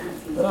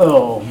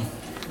Hello,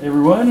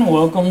 everyone.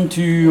 Welcome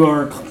to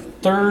our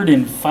third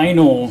and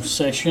final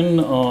session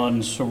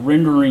on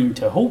surrendering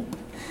to hope.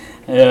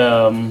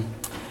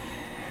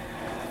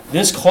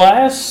 This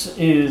class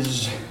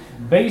is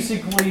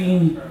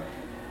basically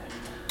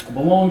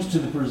belongs to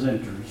the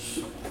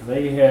presenters.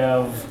 They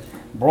have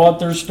brought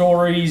their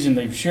stories and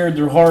they've shared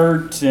their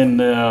heart,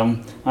 and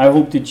I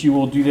hope that you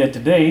will do that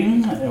today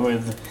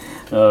with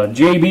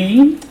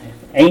JB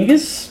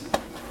Angus.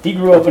 He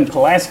grew up in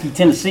Pulaski,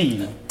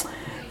 Tennessee.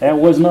 That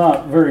was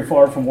not very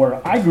far from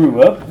where I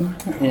grew up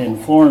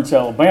in Florence,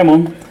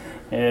 Alabama.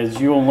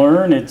 As you'll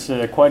learn, it's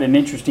quite an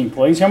interesting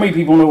place. How many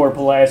people know where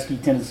Pulaski,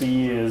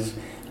 Tennessee is?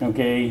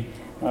 Okay,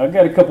 I've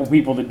got a couple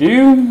people that do,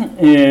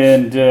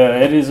 and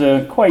it is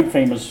a quite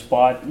famous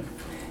spot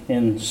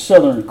in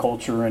Southern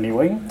culture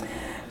anyway.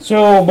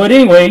 So, but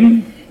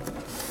anyway,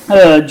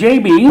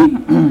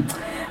 JB,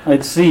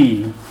 let's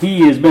see,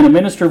 he has been a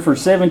minister for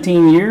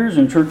 17 years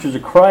in Churches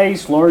of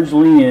Christ,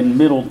 largely in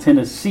Middle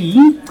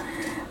Tennessee.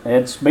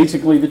 That's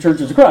basically the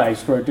Churches of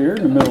Christ right there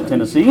in Middle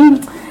Tennessee.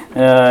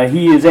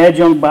 He is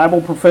adjunct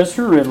Bible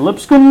professor at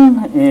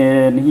Lipscomb,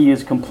 and he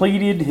has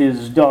completed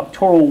his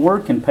doctoral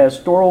work in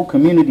pastoral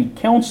community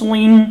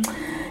counseling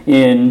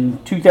in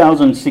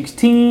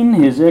 2016.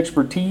 His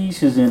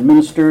expertise is in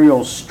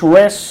ministerial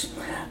stress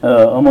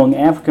among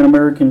African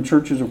American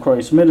Churches of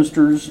Christ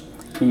ministers.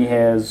 He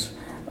has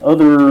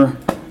other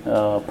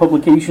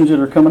publications that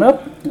are coming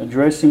up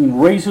addressing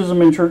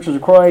racism in Churches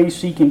of Christ,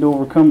 seeking to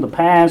overcome the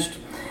past,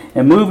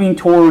 and moving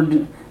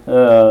toward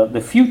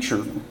the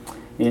future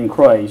in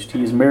Christ.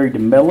 He is married to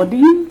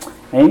Melody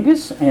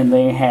Angus, and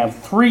they have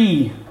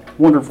 3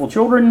 wonderful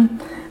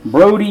children,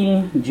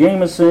 Brody,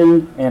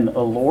 Jameson, and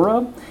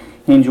Alora.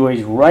 He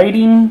enjoys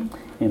writing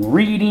and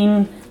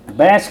reading,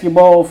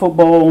 basketball,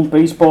 football,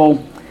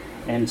 baseball,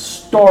 and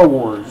Star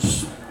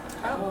Wars.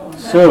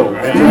 So,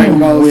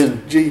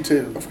 with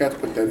G2, I forgot to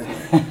put that in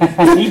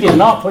there. He did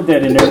not put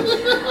that in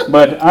there,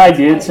 but I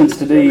did, since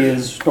today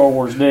is Star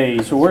Wars Day.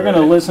 So we're going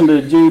to listen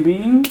to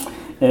JB,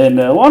 and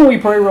why don't we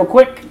pray real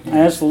quick?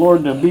 Ask the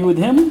Lord to be with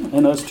him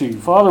and us too.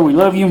 Father, we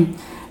love you.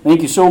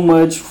 Thank you so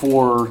much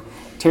for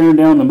tearing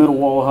down the middle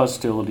wall of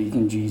hostility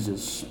in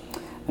Jesus.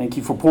 Thank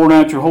you for pouring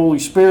out your Holy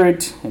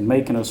Spirit and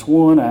making us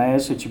one. I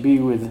ask that you be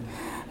with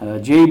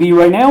JB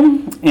right now,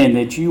 and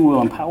that you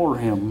will empower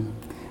him.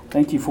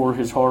 Thank you for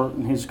his heart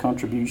and his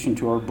contribution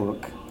to our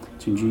book.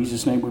 It's in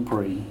Jesus' name we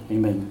pray.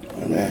 Amen.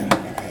 Amen.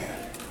 Amen.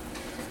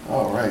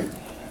 All right.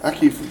 I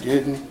keep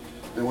forgetting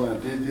that when I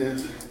did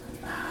this,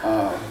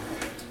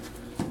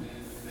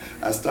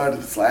 I started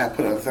the slide,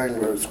 put a thing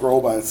where it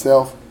scroll by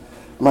itself.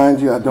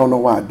 Mind you, I don't know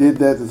why I did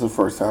that. This is the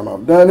first time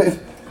I've done it,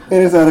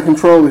 and it's out of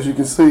control, as you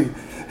can see.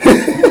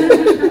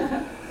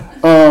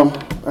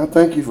 I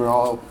thank you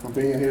for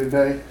being here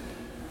today.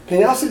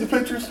 Can y'all see the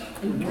pictures?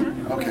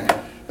 Okay.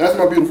 That's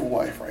my beautiful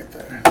wife right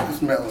there. This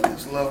is Melody.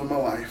 It's the love of my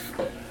life.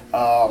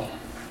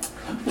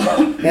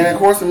 And of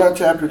course, in my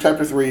chapter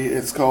 3,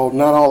 it's called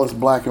Not All Is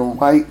Black and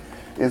White.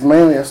 It's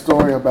mainly a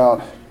story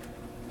about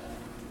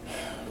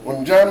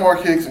when John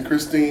Mark Hicks and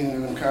Christine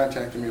and them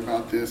contacted me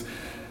about this.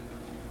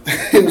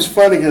 It was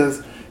funny because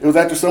it was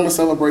after summer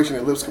celebration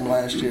at Lipscomb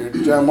last year.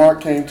 John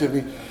Mark came to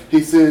me.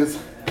 He says,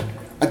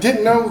 "I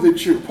didn't know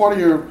that part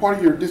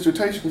of your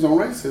dissertation was on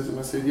racism."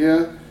 I said,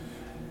 "Yeah."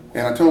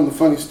 And I told him the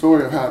funny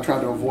story of how I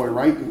tried to avoid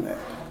writing that.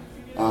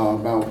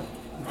 About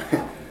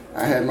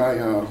I had my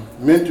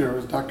mentor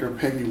was Dr.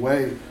 Peggy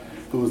Way,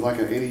 who was like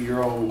an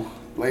 80-year-old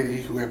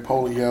lady who had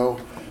polio,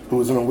 who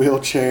was in a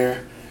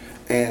wheelchair,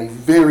 and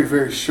very,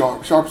 very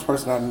sharpest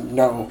person I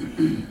know.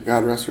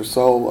 God rest her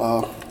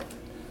soul.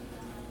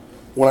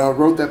 When I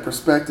wrote that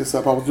prospectus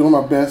up, I was doing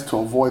my best to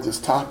avoid this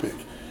topic,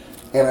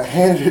 and I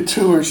handed it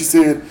to her.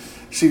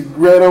 She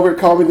read over it,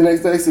 called me the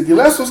next day, said, "You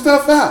left some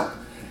stuff out."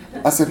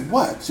 I said,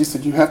 "What?" She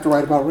said, "You have to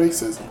write about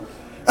racism."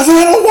 I said,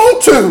 "I don't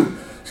want to."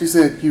 She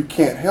said, "You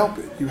can't help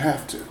it. You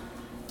have to."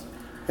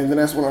 And then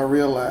that's when I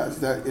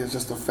realized that is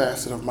just a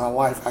facet of my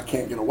life I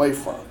can't get away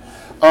from.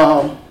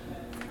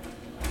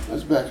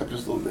 Let's back up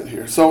just a little bit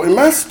here. So in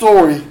my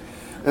story,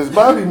 as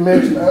Bobby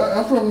mentioned,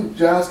 I'm from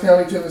Giles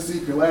County,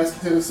 Tennessee, Pulaski,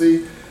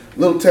 Tennessee,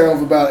 little town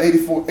of about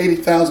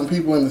 80,000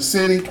 people in the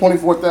city,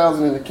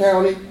 24,000 in the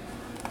county.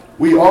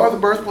 We are the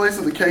birthplace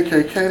of the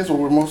KKK. That's what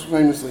we're most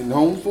famously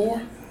known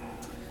for.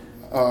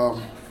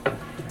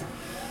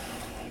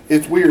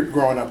 It's weird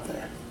growing up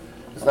there.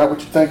 It's not what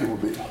you think it will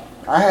be.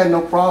 I had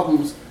no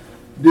problems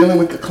dealing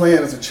with the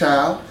Klan as a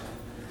child.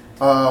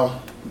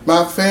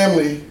 My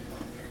family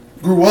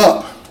grew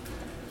up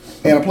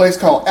in a place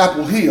called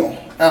Apple Hill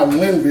out in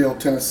Linville,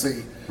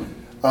 Tennessee.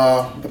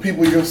 The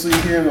people you'll see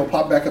here, they'll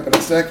pop back up in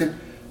a second.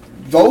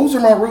 Those are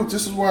my roots.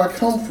 This is where I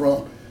come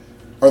from,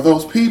 are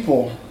those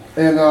people.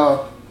 And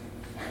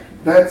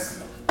this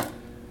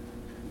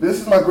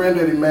is my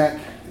granddaddy Mac,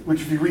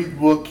 which if you read the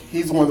book,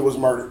 he's the one that was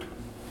murdered.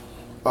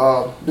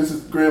 This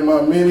is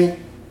Grandma Minnie.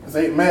 This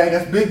ain't Mag,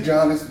 that's Big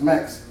John, this is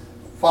Mac's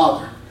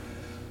father.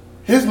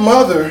 His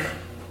mother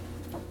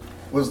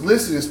was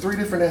listed as 3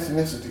 different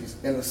ethnicities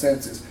in the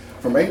census.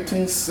 from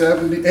 1860,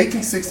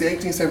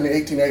 1870,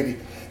 1880.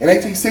 In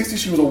 1860,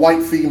 she was a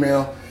white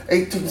female.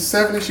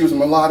 1870, she was a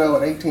mulatto.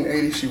 In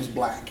 1880, she was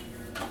black.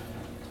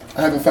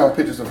 I haven't found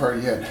pictures of her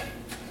yet.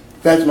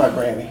 That's my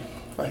granny,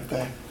 like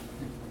that.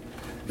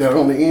 Then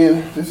on the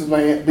end, this is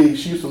my Aunt B.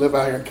 She used to live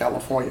out here in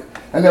California.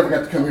 I never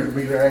got to come here to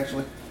meet her,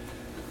 actually.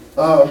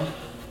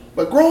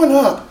 But growing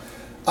up,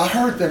 I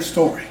heard their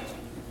story.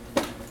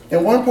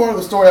 And one part of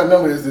the story I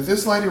know is that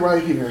this lady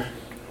right here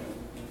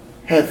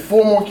had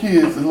 4 more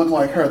kids that looked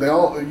like her. They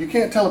all, you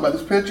can't tell about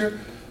this picture,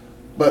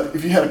 but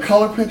if you had a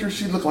color picture,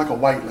 she looked like a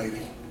white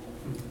lady.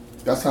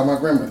 That's how my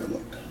grandmother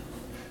looked.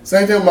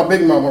 Same thing with my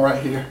big mama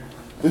right here.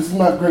 This is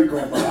my great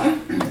grandmother.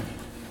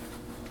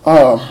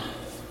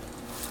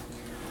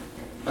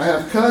 I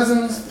have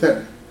cousins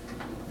that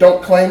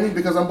don't claim me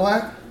because I'm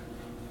black.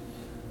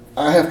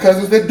 I have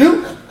cousins that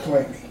do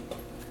claim me,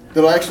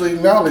 that'll actually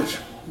acknowledge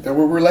that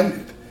we're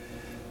related.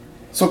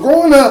 So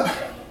growing up,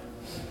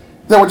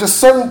 there were just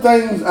certain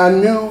things I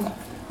knew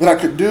that I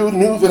could do,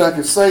 knew that I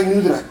could say,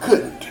 knew that I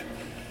couldn't.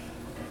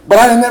 But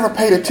I never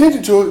paid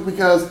attention to it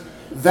because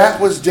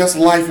that was just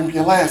life in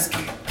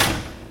Pulaski.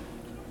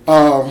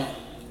 I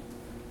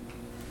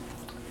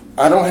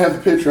don't have the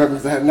picture of him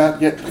because I had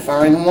not yet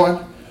found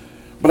one.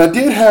 But I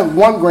did have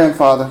one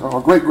grandfather, or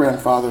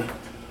great-grandfather,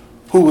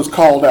 who was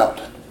called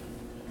out.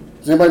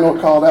 Does anybody know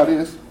what called out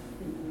is?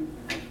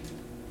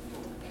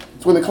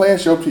 It's when the Klan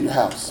show up to your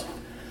house,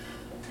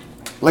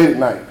 late at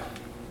night,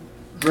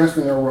 dressed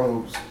in their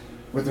robes,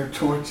 with their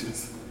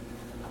torches.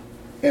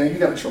 And you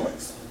got a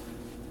choice.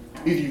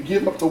 Either you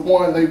give up the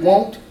one they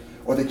want,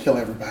 or they kill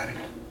everybody.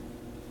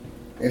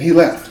 And he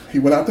left. He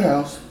went out the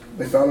house.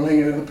 They found him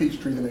hanging in a peach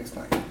tree the next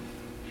night.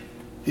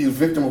 He was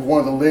a victim of one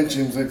of the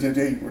lynchings that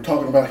they were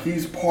talking about.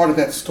 He's part of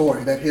that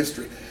story, that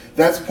history.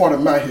 That's part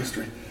of my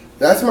history.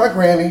 That's my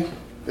granny.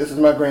 This is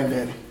my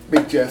granddaddy,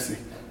 Big Jesse.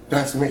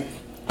 That's me.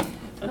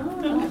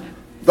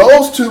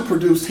 Those two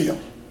produced him.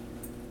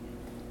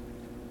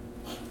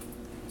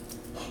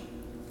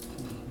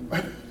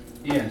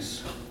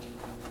 Yes.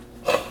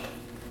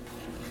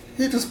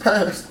 He just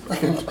passed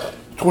in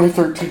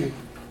 2013.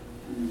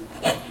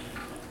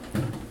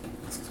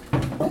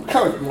 I'm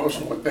kind of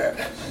emotional with that.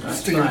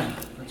 That's fine.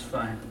 That's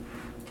fine.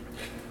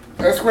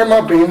 That's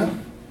Grandma Bina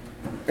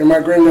and my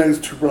granddaddy's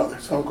 2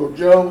 brothers, Uncle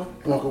Joe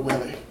and Uncle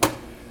Willie.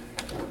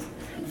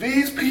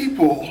 These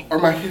people are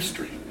my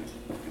history.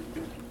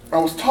 I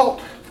was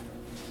taught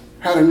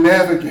how to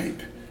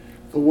navigate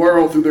the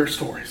world through their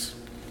stories.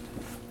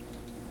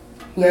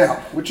 Now,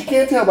 what you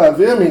can't tell about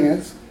them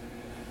is,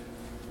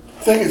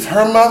 the thing is,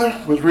 her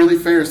mother was really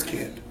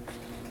fair-skinned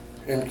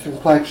in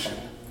complexion.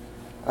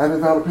 I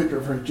haven't found a picture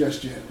of her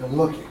just yet. I'm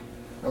looking.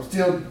 I'm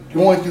still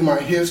going through my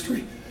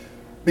history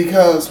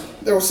because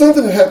there was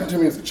something that happened to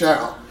me as a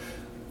child.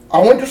 I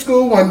went to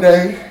school one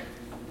day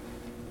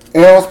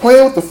and I was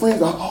playing with the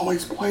friends I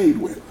always played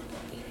with.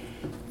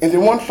 And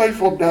then one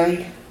fateful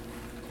day,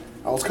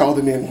 I was called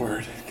an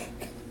N-word.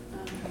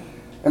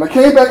 And I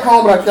came back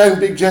home and I got in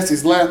Big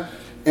Jesse's lap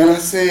and I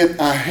said,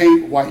 I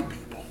hate white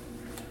people.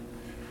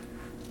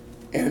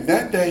 And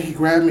that day he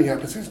grabbed me up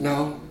and says,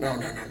 no.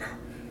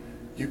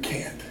 You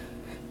can't.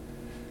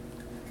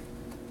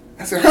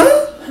 I said,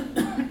 huh?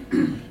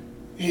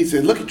 He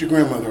said, look at your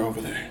grandmother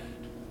over there.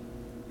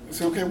 I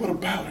said, okay, what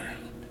about her?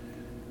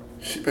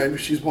 Baby,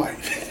 she's white.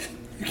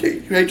 You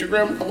hate your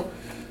grandmother?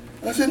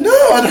 I said,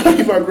 no, I don't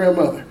hate my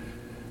grandmother.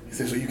 He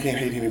said, so you can't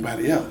hate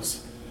anybody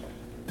else.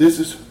 This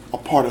is a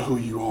part of who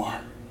you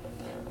are.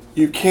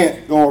 You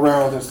can't go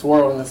around this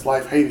world and this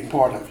life hating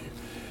part of you.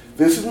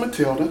 This is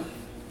Matilda.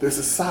 This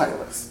is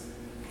Silas.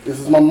 This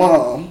is my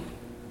mom.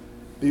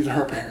 These are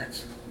her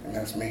parents. And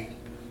that's me.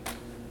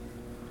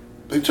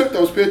 They took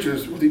those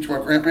pictures with each of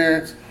my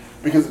grandparents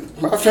because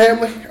my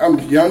family, I'm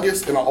the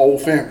youngest in an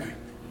old family.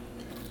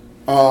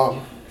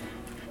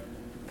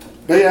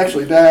 They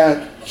actually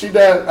died. She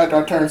died after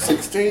I turned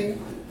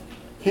 16.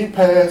 He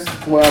passed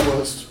when I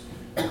was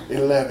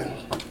 11.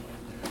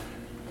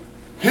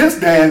 His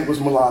dad was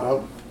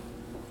mulatto,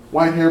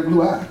 white hair,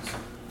 blue eyes,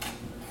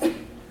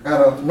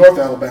 out of North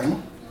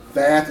Alabama,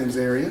 the Athens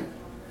area.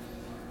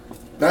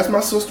 That's my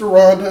sister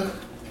Rhonda.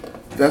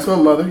 That's my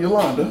mother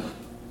Yolanda.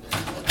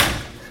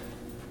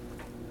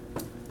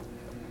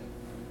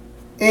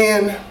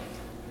 And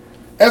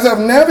as I've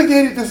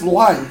navigated this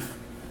life,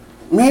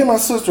 me and my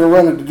sister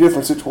run into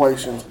different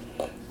situations.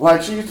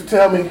 Like she used to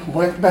tell me,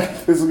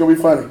 this is going to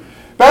be funny.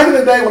 Back in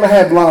the day when I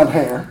had blonde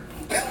hair,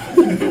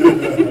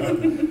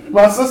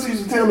 my sister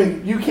used to tell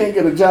me, you can't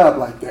get a job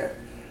like that.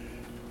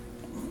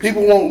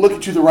 People won't look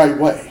at you the right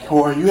way,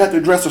 or you have to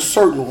dress a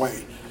certain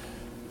way.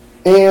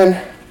 And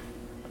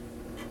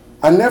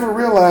I never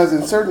realized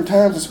in certain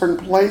times, in certain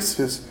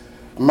places,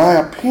 my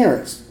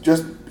appearance,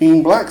 just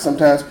being black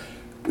sometimes,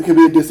 it could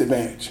be a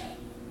disadvantage.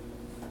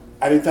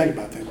 I didn't think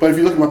about that. But if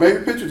you look at my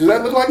baby picture, does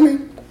that look like me?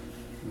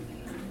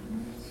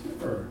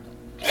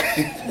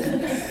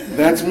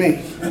 That's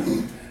me.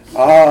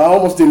 I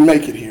almost didn't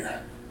make it here.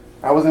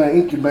 I was in an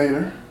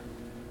incubator.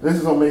 This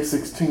is on May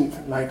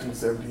 16th,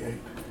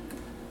 1978.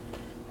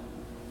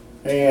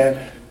 And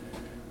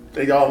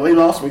They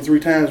lost me 3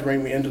 times to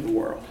bring me into the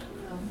world.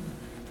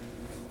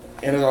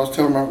 And as I was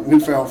telling my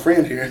newfound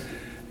friend here,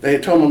 they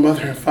had told my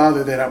mother and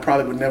father that I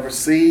probably would never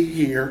see,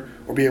 hear,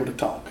 or be able to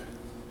talk.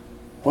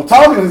 Well,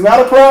 talking is not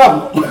a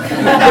problem.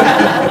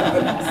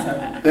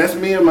 That's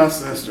me and my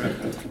sister.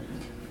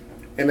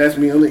 And that's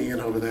me on the end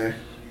over there.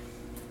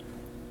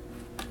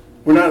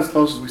 We're not as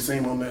close as we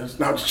seem on this.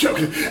 No, I'm just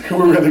joking.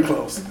 We're really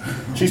close.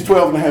 She's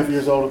 12 and a half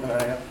years older than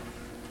I am.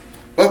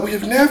 But we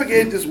have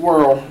navigated this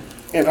world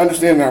and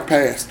understanding our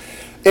past.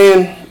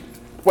 And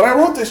when I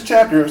wrote this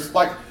chapter, it's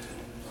like,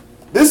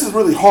 this is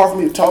really hard for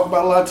me to talk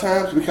about a lot of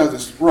times because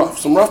it's rough.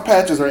 Some rough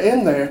patches are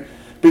in there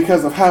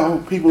because of how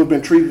people have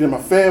been treated in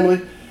my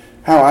family,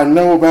 how I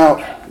know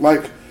about,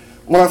 like,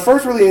 when I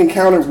first really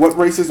encountered what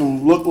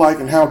racism looked like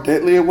and how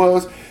deadly it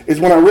was, is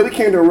when I really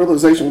came to a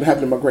realization what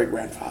happened to my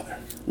great-grandfather,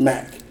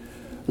 Mac.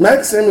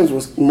 Mac Simmons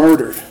was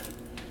murdered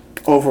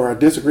over a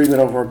disagreement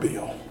over a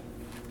bill.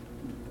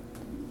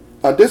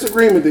 A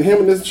disagreement that him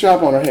and this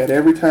shop owner had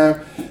every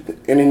time,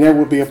 and it never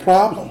would be a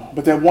problem.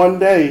 But that one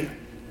day,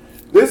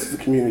 this is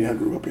the community I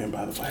grew up in,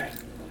 by the way.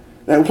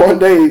 That one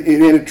day,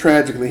 it ended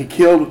tragically. He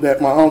killed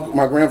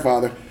my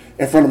grandfather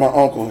in front of my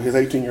uncle, his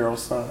 18-year-old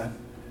son.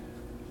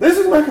 This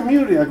is my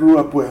community I grew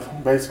up with,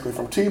 basically,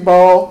 from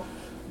T-ball,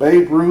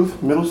 Babe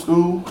Ruth, middle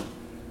school.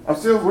 I'm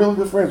still really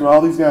good friends with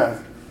all these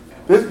guys.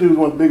 This dude's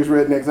one of the biggest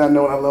rednecks I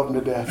know, and I love him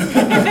to death.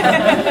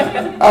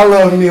 I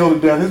love Neil to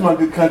death. This is my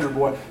good country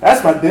boy.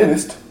 That's my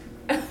dentist.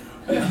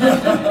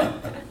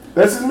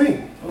 This is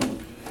me.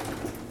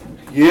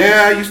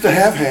 Yeah, I used to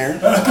have hair.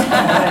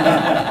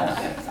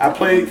 I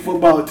played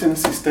football at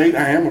Tennessee State.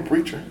 I am a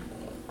preacher.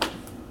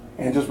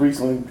 And just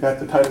recently got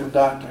the title of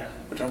doctor,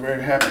 which I'm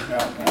very happy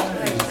about.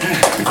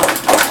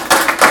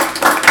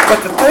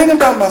 But the thing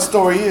about my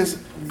story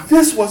is,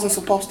 this wasn't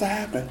supposed to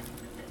happen.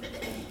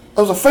 It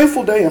was a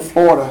fateful day in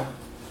Florida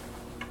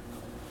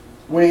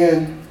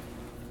when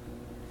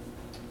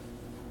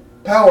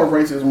power of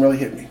racism really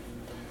hit me.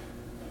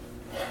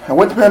 I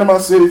went to Panama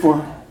City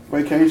for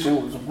vacation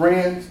with some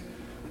friends.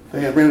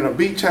 They had rented a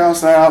beach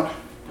house out.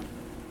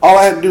 All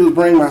I had to do was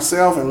bring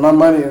myself and my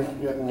money,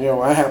 and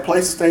I had a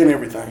place to stay and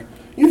everything.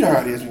 You know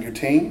how it is when you're a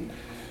teen.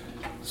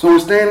 So we're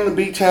staying in the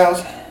beach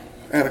house.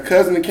 I had a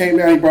cousin that came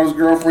down. He brought his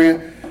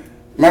girlfriend.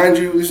 Mind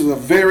you, this is a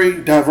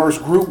very diverse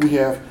group. We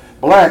have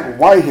black,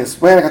 white,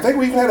 Hispanic. I think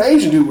we even had an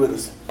Asian dude with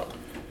us.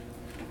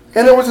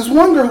 And there was this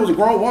one girl who was a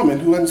grown woman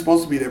who wasn't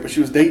supposed to be there, but she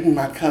was dating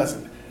my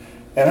cousin.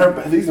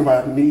 And these are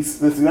my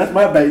nieces. Listen, that's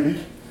my baby.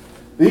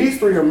 These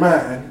 3 are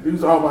mine.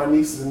 These are all my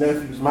nieces and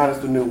nephews, minus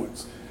the new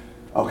ones.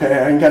 Okay,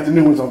 I ain't got the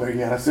new ones on there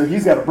yet. I said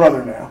he's got a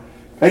brother now.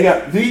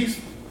 These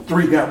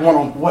 3 got one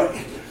on the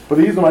way. But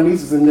these are my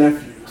nieces and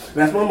nephews.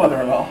 That's my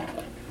mother-in-law.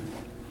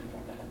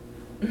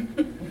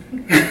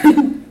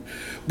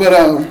 But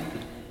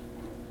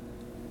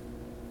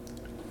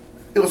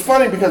it was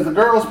funny because the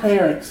girl's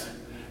parents,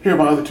 here are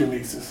my other 2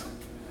 nieces.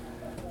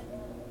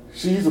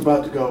 She's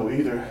about to go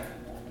either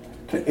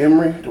to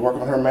Emory to work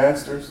on her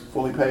master's,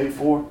 fully paid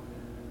for.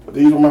 But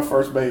these were my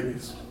first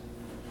babies.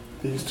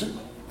 These 2.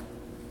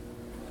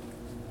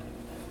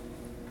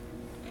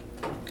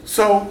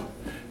 So,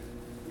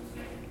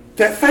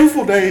 that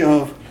fateful day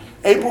of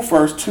April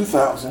 1st,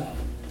 2000,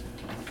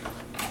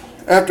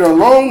 after a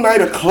long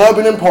night of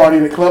clubbing and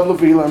partying at Club La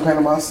Vila in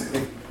Panama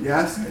City,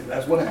 yeah, I said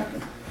that's what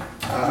happened.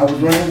 I was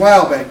running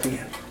wild back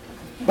then.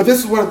 But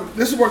this is where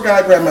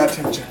God grabbed my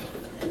attention.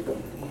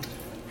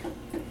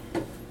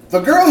 The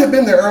girl had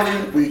been there earlier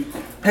in the week.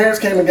 Parents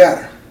came and got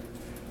her.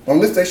 On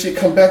this day, she had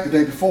come back the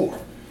day before.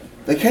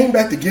 They came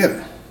back to get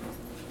her.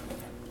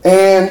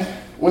 And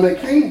when they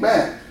came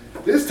back,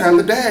 this time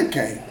the dad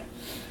came.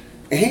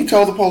 And he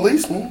told the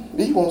policeman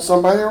he wants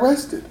somebody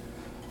arrested.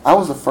 I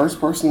was the first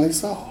person they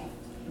saw.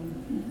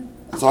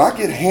 So I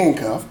get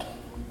handcuffed.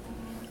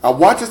 I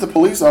watch as the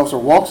police officer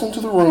walks into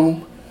the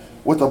room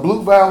with a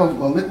blue vial of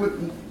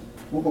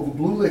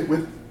blue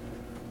liquid,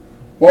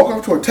 walk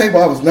over to a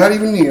table I was not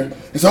even near,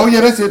 and said, "Oh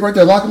yeah, that's it right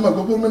there, lock him up,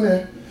 go put him in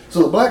there."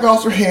 So the black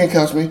officer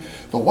handcuffs me,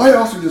 the white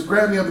officer just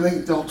grabbed me up and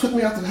they took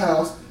me out to the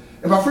house,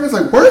 and my friend's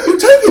like, "Where are you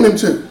taking him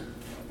to?"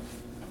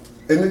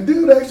 And the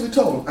dude actually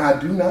told him, "I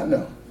do not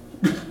know."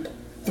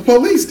 The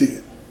police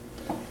did.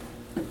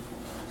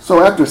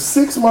 So after a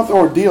 6-month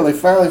ordeal, they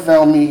finally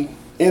found me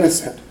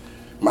innocent.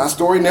 My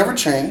story never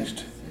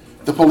changed.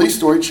 The police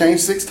story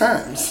changed 6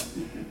 times.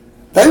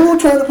 They were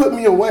trying to put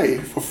me away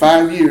for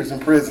 5 years in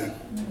prison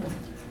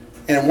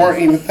and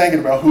weren't even thinking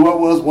about who I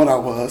was, what I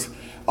was.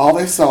 All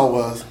they saw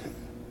was,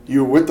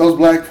 you were with those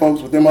black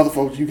folks, with them other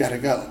folks, you got to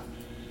go.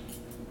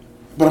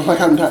 But I'm like,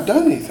 I've not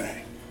done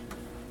anything.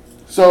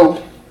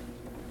 So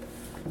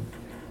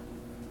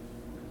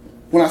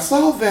when I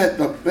saw that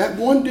that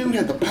one dude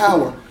had the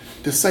power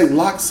to say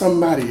lock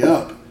somebody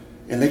up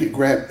and they could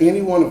grab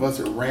any one of us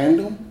at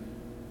random,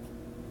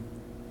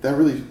 that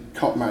really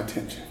caught my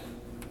attention.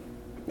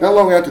 Not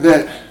long after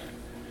that,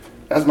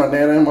 that's my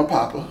nana and my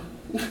papa.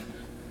 And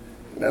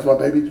that's my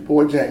baby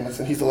boy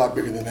Jameson. He's a lot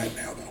bigger than that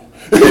now,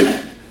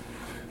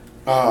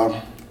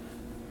 though.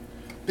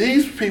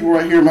 These people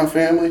right here in my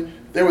family,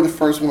 they were the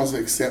first ones to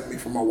accept me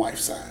from my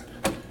wife's side.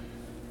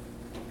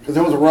 Because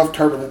it was a rough,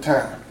 turbulent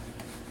time.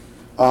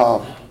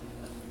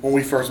 When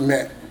we first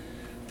met,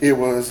 it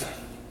was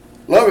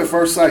love at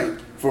first sight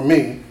for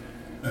me.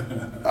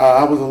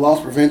 I was a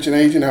loss prevention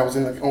agent. I was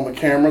on the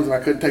cameras, and I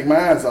couldn't take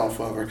my eyes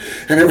off of her.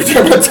 And every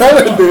time I tell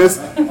her this,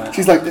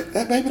 she's like,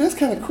 "That baby, that's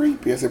kind of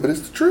creepy." I said, "But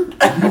it's the truth.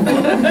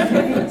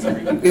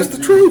 It's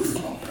the truth."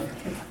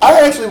 I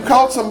actually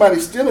called somebody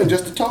stealing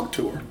just to talk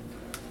to her,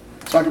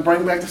 so I could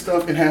bring back the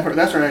stuff and have her.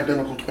 That's her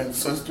identical twin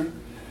sister.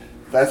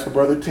 That's her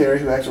brother Terry,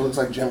 who actually looks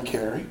like Jim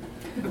Carrey.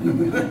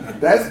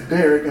 That's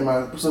Derek and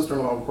my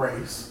sister-in-law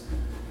Grace.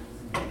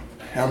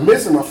 And I'm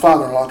missing my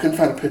father-in-law. I couldn't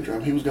find a picture of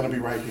him. He was going to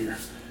be right here.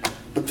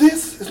 But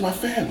this is my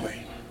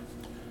family.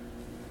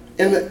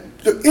 And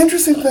the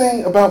interesting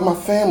thing about my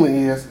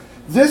family is,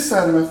 this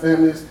side of my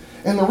family is,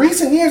 in the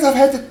recent years, I've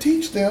had to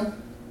teach them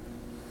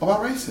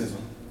about racism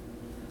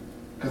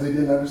because they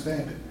didn't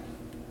understand it.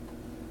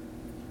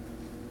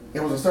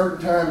 It was a certain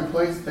time and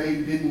place they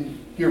didn't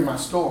hear my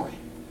story.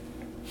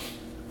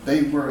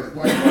 They were,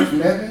 when they first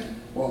met me,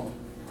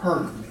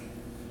 heard of me.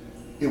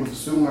 It was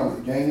assumed I was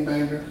a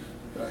gangbanger,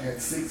 that I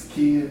had 6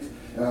 kids,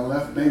 and I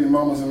left baby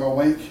mamas in my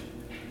wake.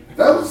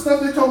 That was the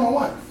stuff they told my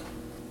wife,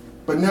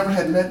 but never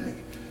had met me.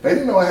 They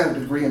didn't know I had a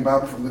degree in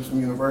Bible from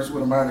Lipscomb University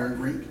with a minor in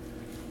Greek,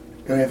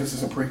 and an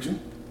emphasis in preaching,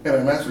 and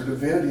a Master of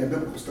Divinity in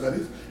Biblical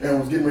Studies, and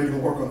was getting ready to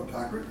work on a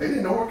doctorate. They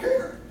didn't know or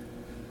care.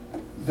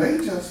 They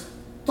just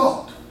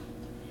thought,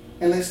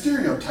 and they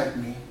stereotyped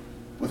me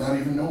without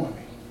even knowing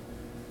me.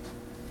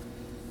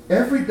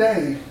 Every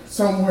day,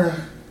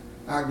 somewhere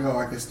I go,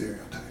 I get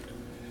stereotyped.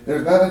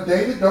 There's not a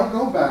day that don't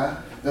go by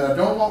that I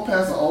don't walk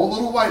past an old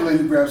little white lady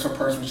who grabs her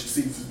purse when she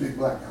sees this big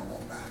black guy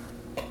walk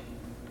by.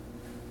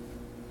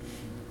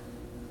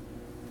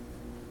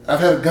 I've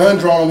had a gun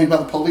drawn on me by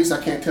the police I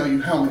can't tell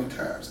you how many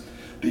times.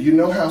 Do you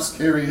know how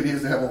scary it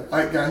is to have a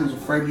white guy who's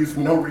afraid of you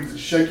for no reason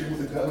shaking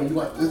with a gun on you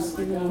like this?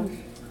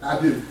 I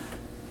do.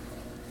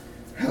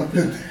 I've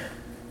been there.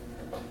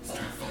 It's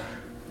not fun.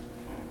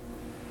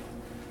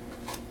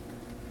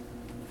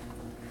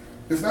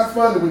 It's not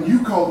fun that when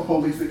you call the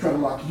police, they try to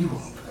lock you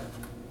up.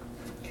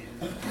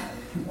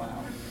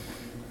 Wow.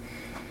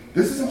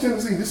 This is in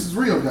Tennessee. This is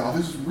real, y'all.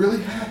 This is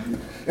really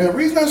happening. And the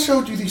reason I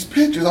showed you these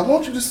pictures, I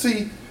want you to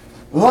see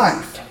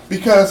life.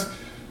 Because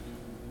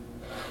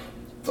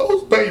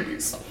those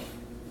babies,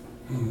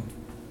 they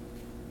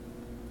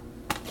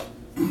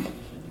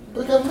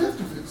got to live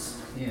through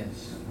this.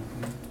 Yes.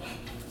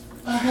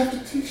 I have to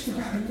teach them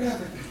how to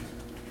navigate.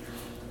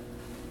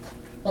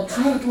 I'm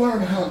trying to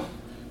learn how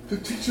to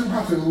teach them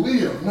how to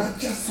live, not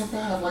just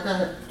survive like I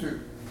have to do.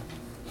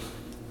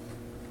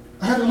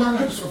 I had to learn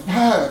how to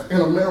survive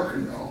in America,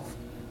 y'all.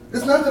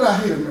 It's not that I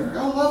hate America.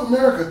 I love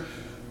America.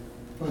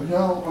 But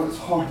y'all, it's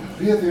hard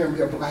to live there and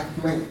be a black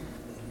man.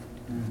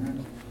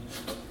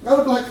 Not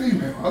a black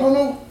female. I don't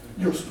know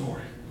your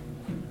story.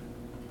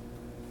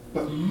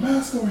 But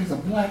my story is a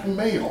black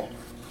male.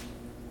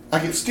 I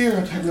get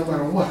stereotyped no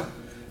matter what.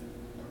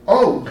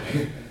 Oh,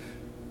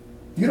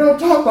 you don't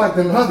talk like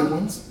them other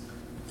ones.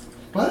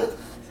 But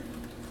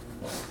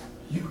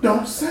you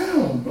don't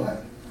sound black.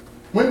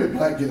 When did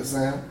black get a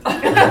sound?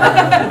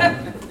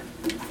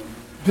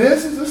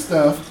 This is the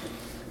stuff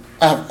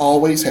I've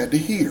always had to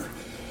hear.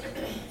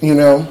 You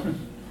know?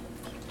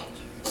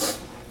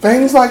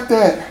 Things like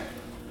that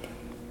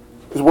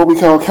is what we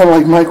call kind of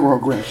like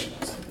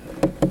microaggressions.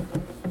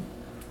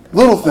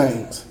 Little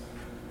things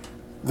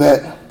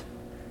that,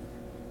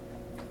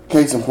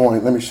 case in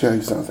point, let me show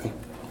you something.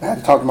 I had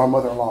to talk to my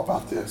mother-in-law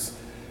about this.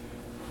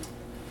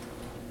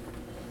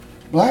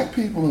 Black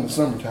people in the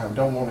summertime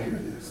don't want to hear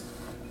this.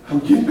 I'm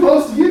getting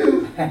close to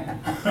you.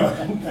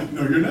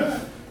 No, you're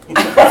not.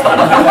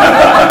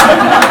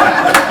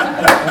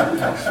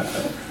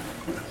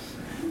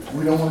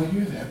 We don't want to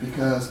hear that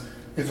because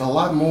it's a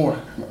lot more.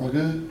 Am I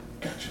good?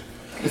 Gotcha.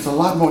 It's a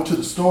lot more to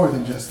the story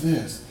than just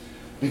this.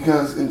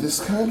 Because in this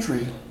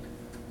country,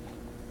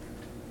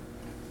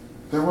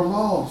 there were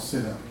laws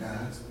set up,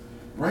 guys.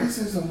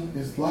 Racism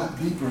is a lot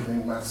deeper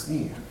than my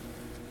skin.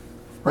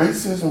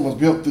 Racism was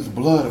built through the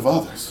blood of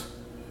others.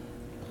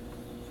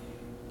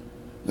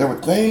 There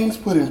were things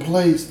put in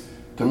place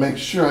to make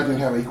sure I didn't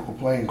have an equal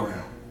playing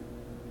ground.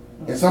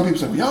 And some people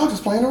say, well, y'all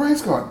just playing a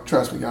race card.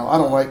 Trust me, y'all, I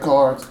don't like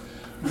cards,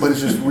 but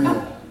it's just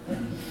real.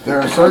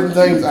 There are certain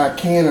things I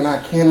can and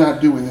I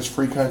cannot do in this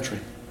free country.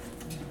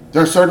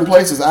 There are certain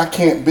places I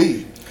can't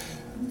be.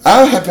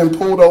 I have been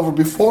pulled over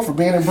before for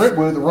being in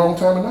Brentwood at the wrong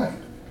time of night.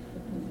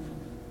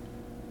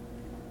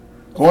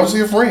 Going to see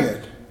a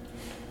friend.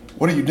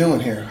 What are you doing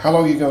here? How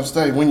long are you going to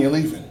stay? When are you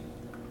leaving?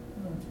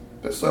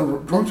 That's a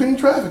routine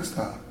traffic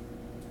stop.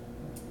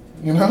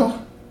 You know?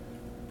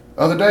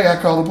 The other day, I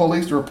called the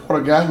police to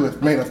report a guy who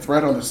had made a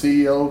threat on the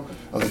CEO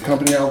of the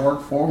company I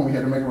worked for, and we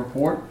had to make a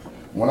report.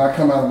 When I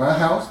come out of my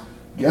house,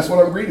 guess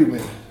what I'm greeted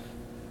with?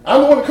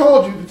 I'm the one that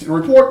called you to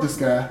report this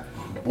guy.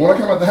 But when I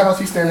come out the house,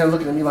 he's standing there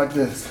looking at me like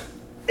this.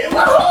 In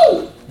my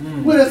home!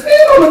 With his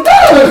hand on the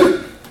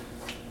gun!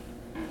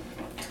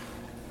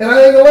 And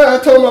I ain't gonna lie, I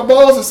told my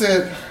boss, I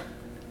said,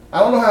 I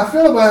don't know how I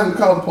feel about having to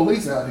call the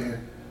police out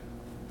here.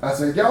 I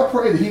said, y'all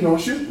pray that he don't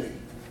shoot me.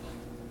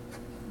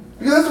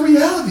 Because that's the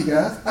reality,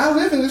 guys. I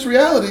live in this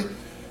reality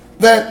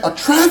that a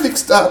traffic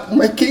stop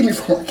may keep me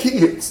from my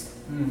kids.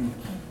 Mm-hmm.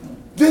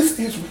 This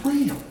is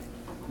real.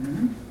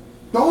 Mm-hmm.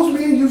 Those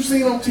men you've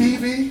seen on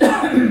TV,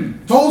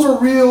 those are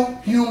real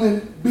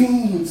human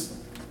beings.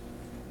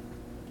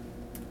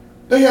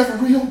 They have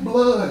real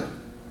blood.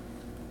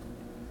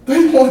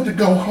 They wanted to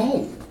go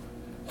home.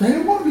 They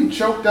didn't want to be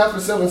choked out for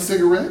selling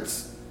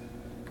cigarettes.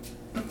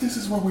 But this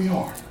is where we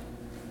are.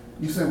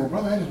 You say, well,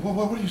 Brother Anderson,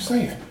 what are you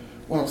saying?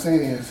 What I'm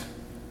saying is,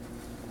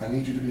 I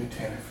need you to be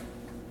attentive.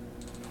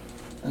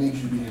 I need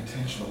you to be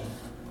intentional.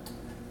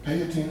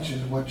 Pay attention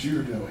to what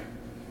you're doing.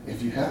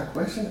 If you have a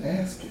question,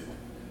 ask it.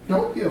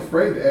 Don't be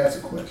afraid to ask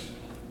a question.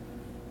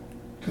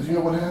 Because you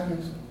know what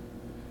happens?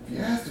 If you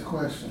ask the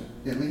question,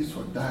 it leads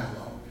to a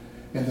dialogue.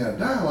 And then a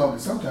dialogue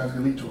sometimes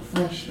can lead to a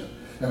friendship.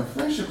 And a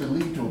friendship can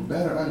lead to a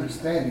better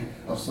understanding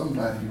of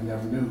somebody you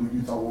never knew who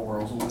you thought were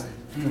worlds away.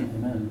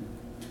 Amen.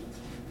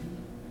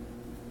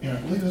 And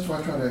I believe that's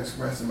what I try to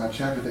express in my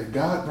chapter, that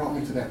God brought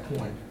me to that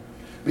point.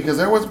 Because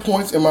there was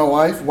points in my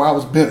life where I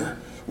was bitter,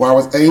 where I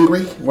was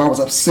angry, where I was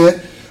upset,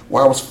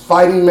 where I was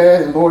fighting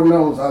mad, and Lord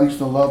knows I used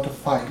to love to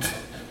fight.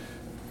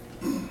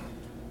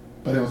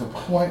 But there was a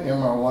point in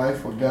my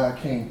life where God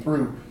came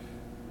through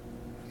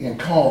and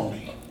calmed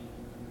me.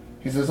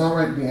 He says, all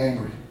right to be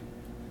angry,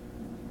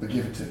 but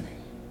give it to me.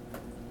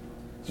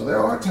 So there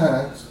are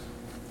times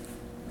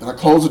that I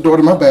close the door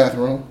to my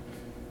bathroom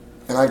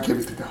and I give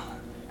it to God.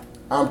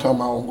 I'm talking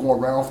about I'm going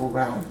round for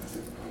round with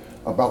it,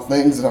 about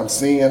things that I'm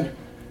seeing.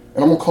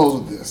 And I'm going to close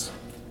with this.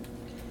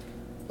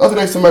 The other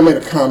day somebody made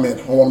a comment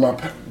on one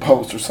of my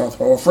posts or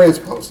something, or a friend's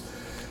post.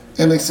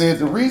 And they said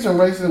the reason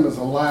racism is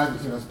alive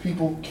is because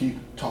people keep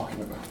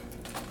talking about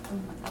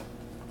it.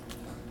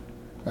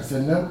 I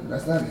said, no,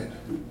 that's not it.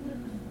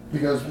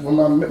 Because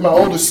when my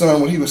oldest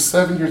son, when he was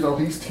 7 years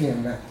old, he's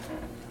 10 now.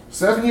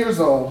 7 years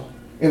old,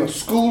 in a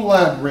school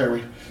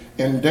library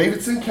in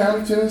Davidson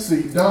County,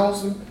 Tennessee,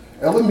 Dawson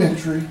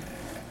Elementary,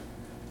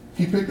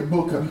 he picked a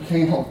book up. He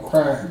came home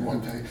crying one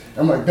day.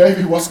 I'm like,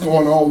 baby, what's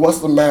going on? What's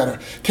the matter?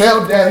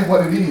 Tell Daddy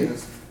what it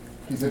is.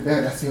 He said,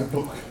 Daddy, I seen a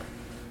book.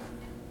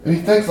 And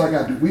he thinks like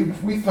I do.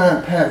 We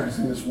find patterns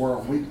in this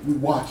world. We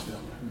watch them.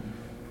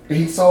 And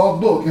he saw a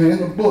book, and in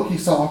the book he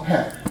saw a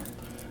pattern.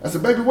 I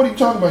said, baby, what are you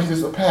talking about? He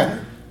says, a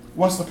pattern.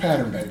 What's the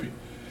pattern, baby?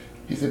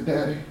 He said,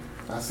 Daddy,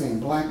 I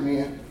seen black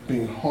men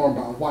being harmed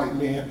by white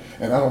men,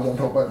 and I don't want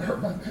nobody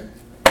hurt by that.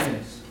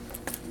 Yes.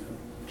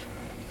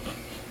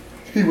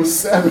 He was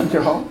 7,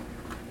 y'all.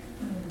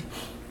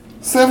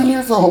 7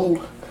 years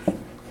old.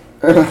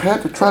 And I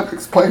had to try to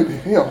explain to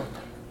him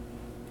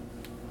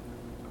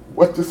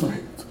what this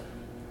means.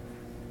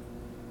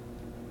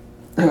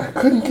 And I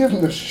couldn't give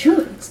him the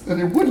assurance that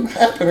it wouldn't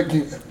happen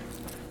again.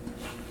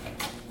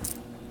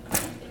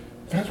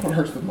 That's what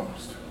hurts the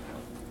most.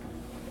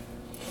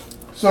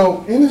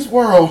 So in this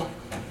world,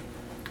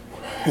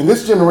 in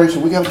this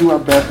generation, we got to do our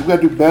best. We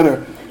got to do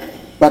better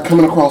by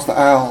coming across the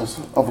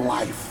aisles of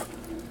life.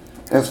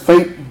 As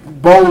Faith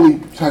boldly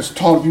has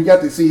taught, you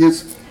got to see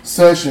his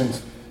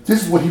sessions.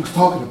 This is what he was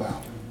talking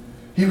about.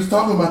 He was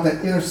talking about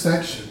that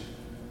intersection.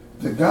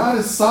 That God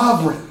is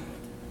sovereign.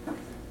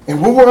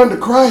 And when we're under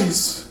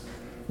Christ,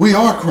 we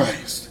are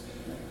Christ.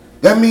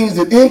 That means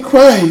that in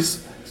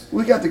Christ,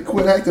 we got to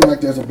quit acting like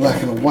there's a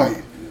black and a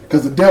white.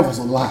 Because the devil's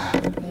a lie.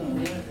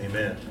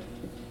 Amen.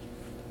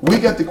 We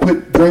got to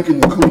quit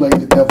drinking the Kool-Aid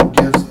the devil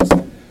gives us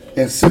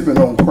and sipping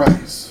on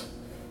Christ,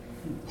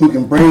 who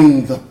can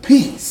bring the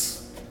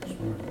peace.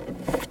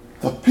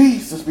 The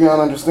peace that's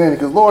beyond understanding.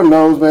 Because Lord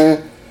knows,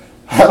 man,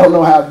 I don't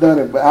know how I've done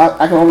it, but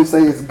I can only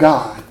say it's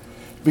God.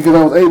 Because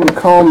I was able to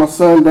calm my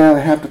son down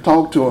and have to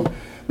talk to him.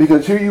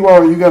 Because here you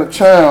are, you got a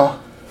child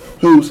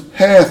who's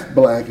half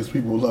black, as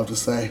people would love to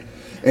say.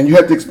 And you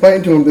have to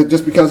explain to him that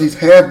just because he's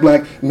half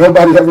black,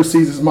 nobody ever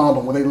sees his mama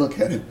when they look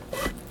at him.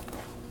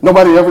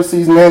 Nobody ever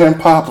sees Nana and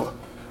Papa.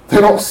 They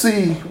don't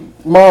see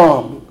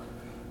Mom.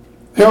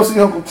 They don't see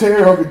Uncle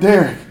Terry or Uncle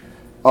Derek.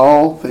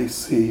 All they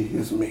see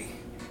is me.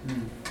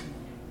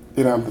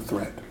 And I'm the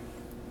threat.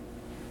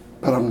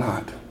 But I'm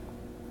not.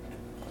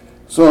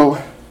 So,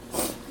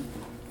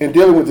 in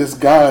dealing with this,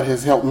 God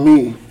has helped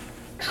me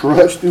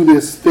trudge through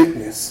this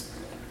thickness,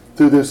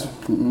 through this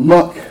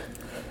muck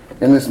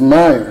and this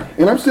mire.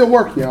 And I'm still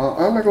working, y'all.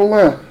 I'm not going to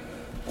lie.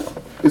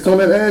 It's on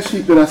that ash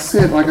heap that I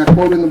sit, like I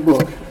quote in the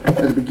book, at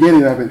the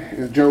beginning of it,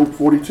 is Job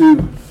 42,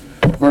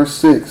 verse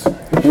 6.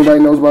 Anybody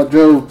knows about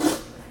Job?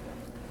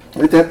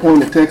 At that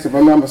point in the text, if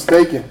I'm not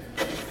mistaken,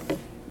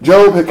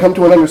 Job had come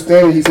to an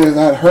understanding. He says,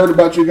 I had heard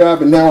about you, God,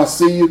 but now I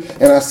see you,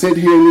 and I sit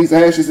here in these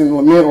ashes in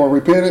lament or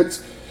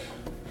repentance.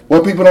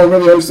 What people don't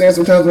really understand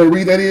sometimes when they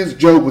read that is,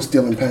 Job was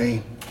still in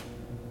pain.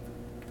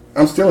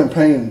 I'm still in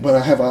pain, but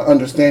I have an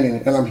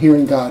understanding, and I'm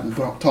hearing God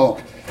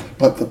talk,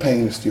 but the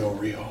pain is still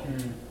real.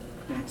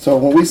 So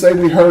when we say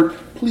we hurt,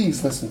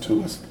 please listen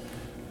to us.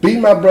 Be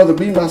my brother,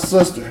 be my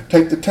sister.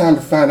 Take the time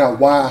to find out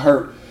why I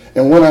hurt.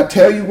 And when I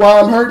tell you why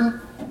I'm hurting,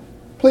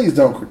 please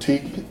don't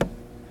critique it.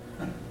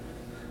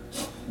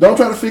 Don't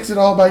try to fix it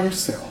all by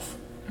yourself.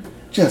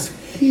 Just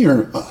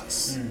hear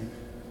us.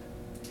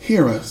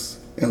 Hear us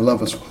and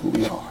love us for who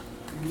we are.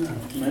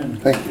 Amen.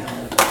 Thank you.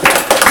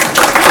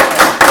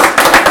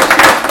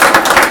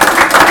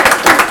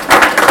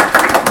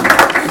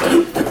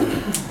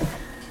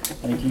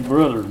 Thank you,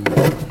 brother.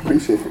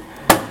 Appreciate it.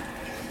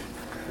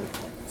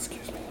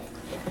 Excuse me.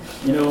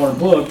 You know, our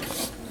book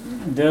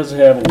does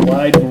have a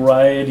wide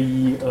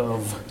variety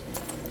of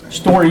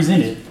stories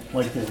in it,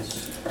 like this.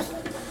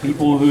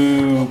 People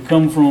who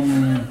come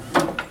from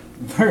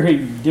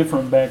very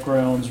different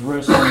backgrounds,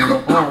 wrestling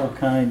with all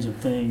kinds of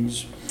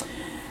things.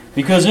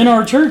 Because in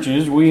our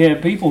churches, we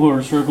have people who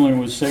are struggling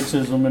with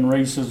sexism and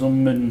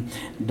racism and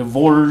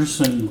divorce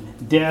and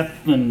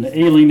death and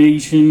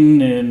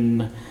alienation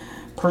and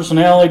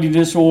personality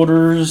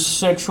disorders,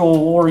 sexual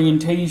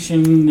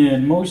orientation,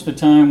 and most of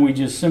the time we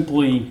just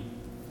simply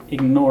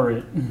ignore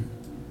it.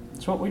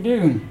 That's what we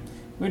do.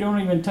 We don't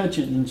even touch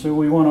it, and so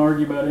we want to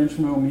argue about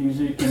instrumental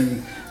music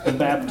and the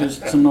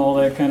Baptists and all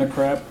that kind of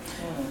crap.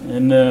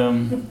 And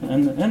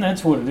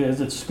that's what it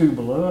is. It's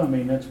scuba. I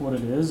mean, that's what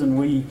it is. And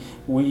we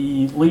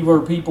leave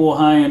our people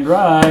high and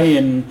dry,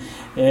 and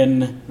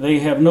they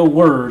have no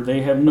word.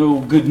 They have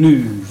no good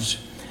news.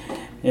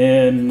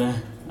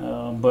 And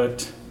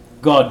but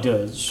God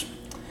does,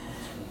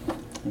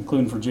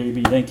 including for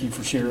JB. Thank you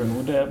for sharing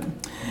with that.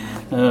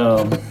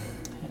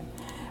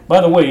 By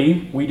the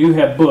way, we do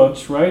have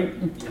books, right?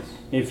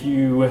 If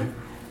you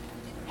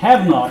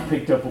have not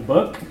picked up a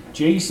book,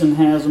 Jason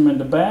has them in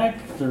the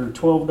back. They're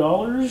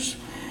 $12,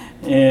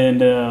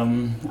 and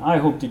I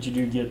hope that you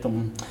do get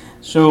them.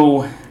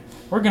 So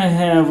we're going to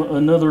have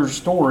another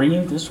story.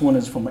 This one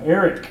is from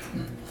Eric.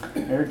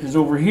 Eric is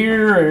over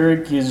here.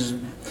 Eric is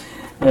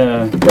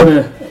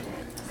got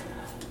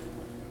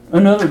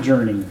another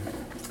journey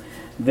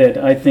that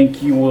I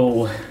think you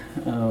will,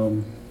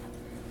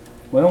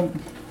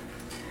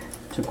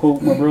 to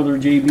quote my brother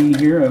JB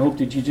here, I hope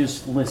that you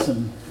just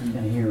listen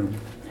and hear.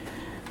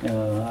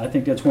 I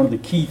think that's one of the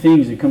key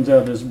things that comes out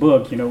of this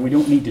book. You know, we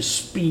don't need to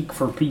speak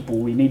for people.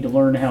 We need to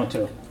learn how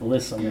to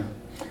listen. Yeah.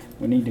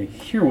 We need to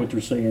hear what they're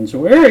saying.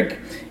 So Eric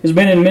has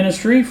been in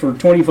ministry for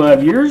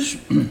 25 years.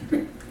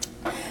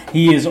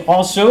 He is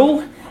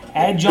also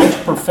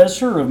adjunct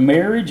professor of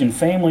marriage and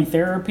family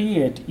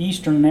therapy at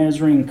Eastern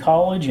Nazarene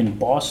College in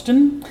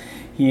Boston.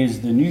 He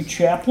is the new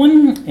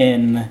chaplain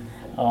and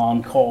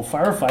on-call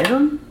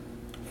firefighter,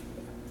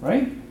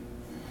 right?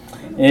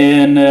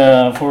 And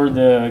for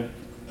the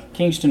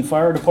Kingston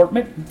Fire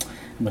Department.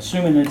 I'm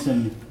assuming it's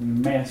in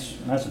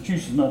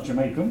Massachusetts, not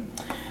Jamaica.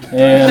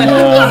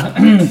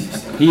 And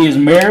he is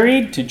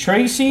married to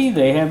Tracy.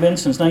 They have been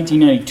since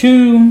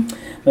 1992.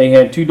 They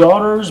have two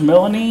daughters,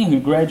 Melanie, who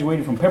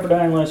graduated from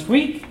Pepperdine last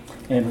week,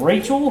 and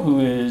Rachel, who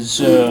is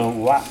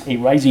a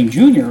rising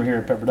junior here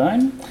at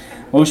Pepperdine.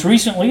 Most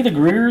recently, the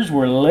Greers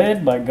were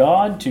led by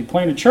God to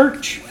plant a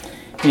church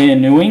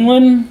in New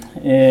England,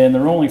 and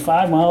they're only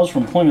 5 miles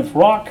from Plymouth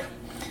Rock.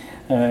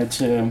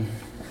 It's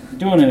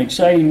doing an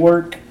exciting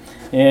work,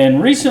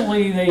 and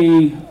recently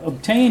they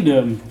obtained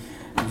a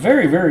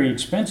very, very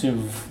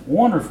expensive,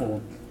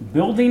 wonderful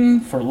building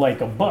for like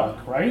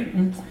 $1, right?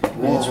 And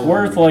it's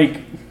worth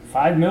like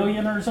 $5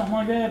 million or something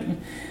like that.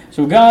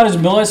 So God is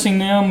blessing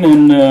them,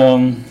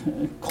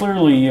 and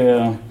clearly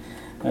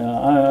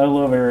I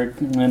love Eric,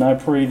 and I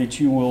pray that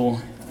you will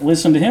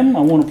listen to him.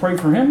 I want to pray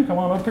for him. Come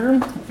on up here.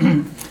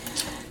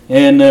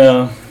 And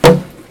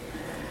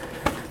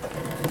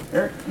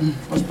Eric,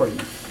 let's pray.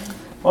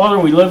 Father,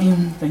 we love you.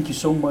 Thank you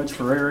so much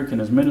for Eric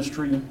and his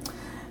ministry.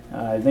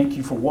 I thank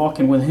you for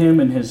walking with him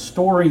and his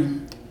story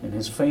and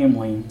his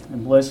family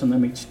and blessing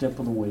them each step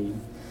of the way.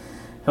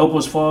 Help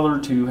us, Father,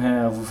 to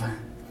have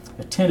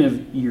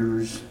attentive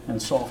ears and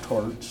soft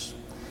hearts.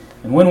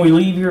 And when we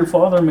leave here,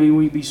 Father, may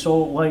we be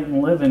salt, light,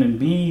 and leaven and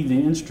be the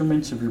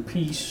instruments of your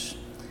peace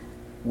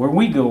where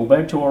we go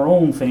back to our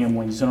own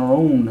families and our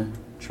own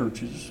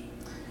churches.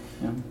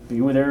 Be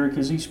with Eric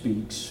as he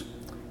speaks.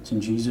 It's in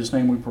Jesus'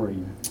 name we pray.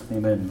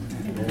 Amen.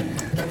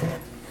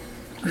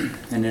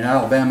 And in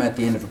Alabama, at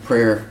the end of a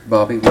prayer,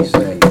 Bobby, we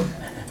say,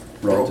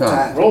 Roll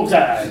Tide. Roll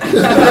Tide. So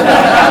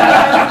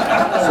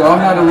I'm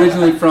not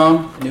originally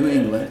from New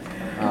England.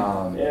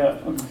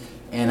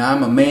 And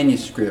I'm a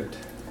manuscript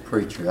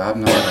preacher.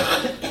 I'm not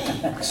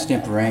a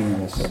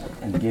extemporaneous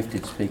and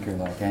gifted speaker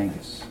like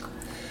Angus.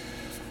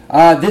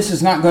 This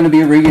is not going to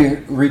be a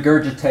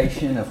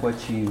regurgitation of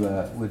what you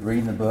would read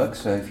in the book.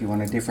 So if you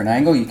want a different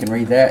angle, you can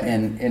read that.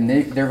 And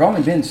there have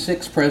only been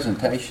 6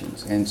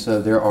 presentations. And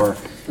so there are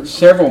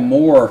several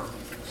more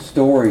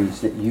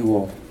stories that you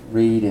will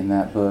read in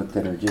that book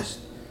that are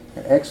just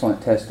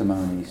excellent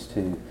testimonies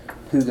to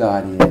who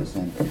God is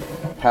and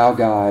how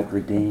God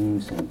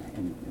redeems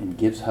and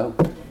gives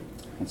hope.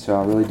 And so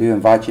I really do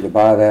invite you to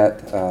buy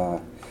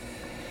that.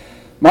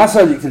 My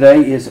subject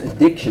today is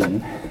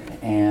addiction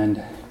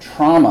and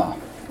trauma,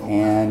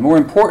 and more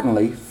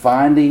importantly,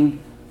 finding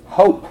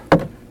hope.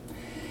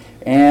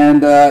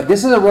 And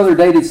this is a rather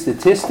dated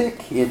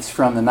statistic. It's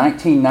from the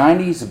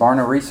 1990s, the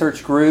Barna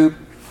Research Group,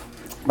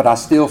 but I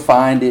still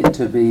find it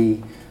to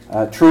be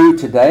true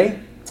today.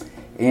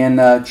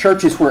 In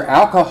churches where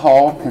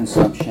alcohol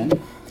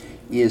consumption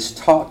is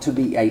taught to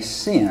be a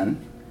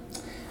sin,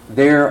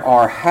 there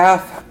are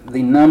half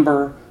the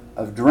number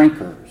of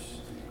drinkers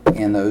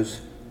in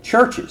those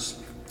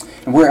churches.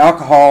 And where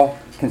alcohol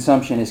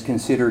consumption is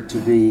considered to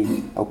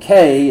be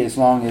okay as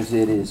long as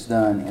it is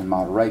done in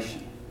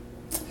moderation.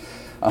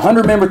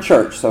 100-member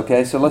church,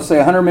 okay, so let's say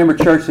 100-member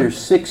church, there's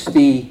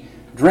 60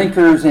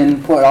 drinkers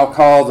in what I'll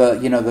call the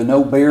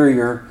no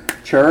barrier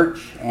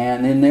church,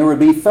 and then there would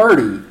be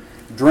 30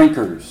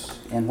 drinkers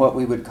in what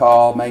we would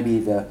call maybe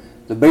the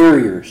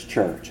barriers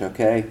church,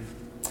 okay?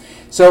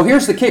 So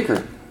here's the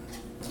kicker.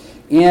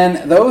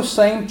 In those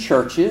same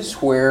churches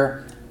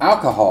where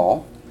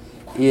alcohol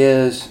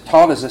is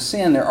taught as a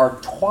sin, there are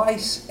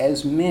twice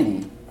as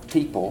many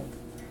people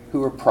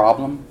who are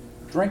problem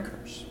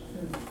drinkers.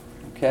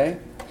 Okay?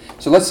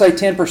 So let's say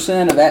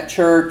 10% of that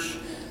church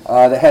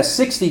that has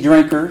 60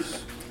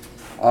 drinkers,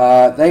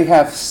 they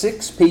have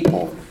 6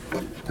 people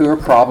who are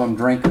problem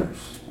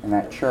drinkers in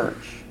that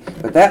church.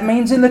 But that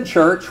means in the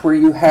church where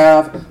you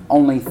have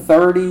only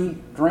 30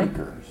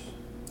 drinkers,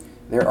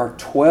 there are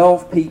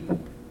 12 people.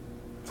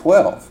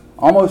 12.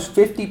 Almost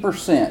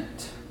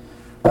 50%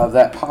 of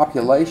that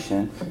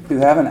population who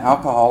have an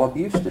alcohol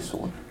abuse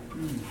disorder.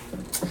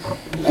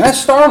 And that's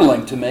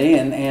startling to me,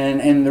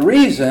 and the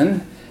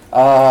reason,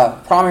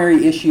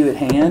 primary issue at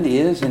hand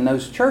is in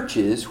those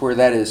churches where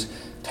that is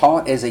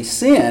taught as a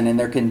sin and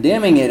they're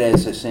condemning it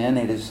as a sin,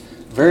 it is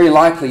very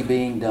likely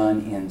being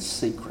done in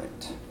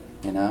secret,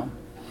 you know.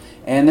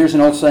 And there's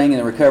an old saying in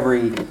the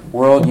recovery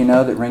world, you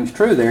know, that rings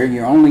true there,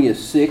 you're only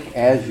as sick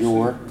as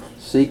your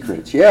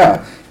secrets.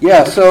 Yeah,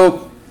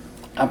 so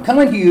I'm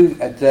coming to you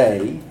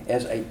today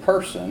as a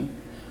person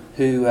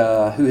who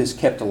has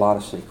kept a lot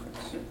of secrets.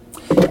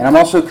 And I'm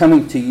also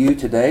coming to you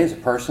today as a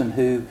person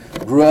who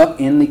grew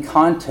up in the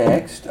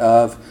context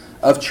of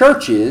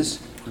churches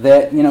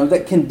that, you know,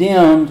 that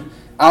condemned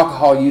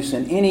alcohol use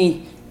in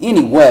any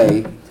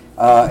way,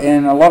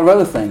 and a lot of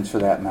other things for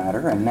that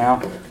matter. And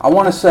now I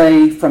want to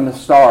say from the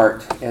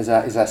start, as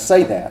I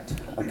say that,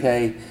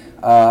 okay,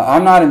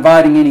 I'm not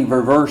inviting any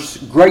reverse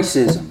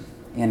gracism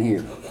in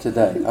here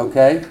today,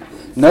 okay?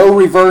 No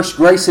reverse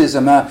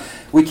gracism.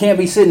 We can't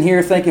be sitting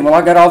here thinking, well,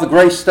 I got all the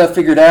grace stuff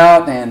figured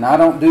out, and I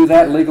don't do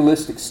that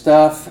legalistic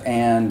stuff,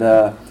 and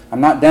I'm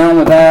not down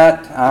with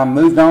that. I'm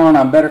moved on.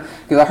 I'm better.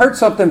 Because I heard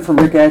something from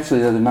Rick Ashley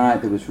the other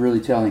night that was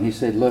really telling. He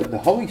said, look, the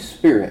Holy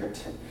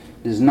Spirit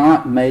does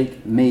not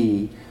make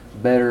me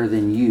better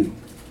than you,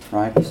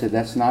 right? He said,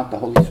 that's not the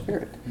Holy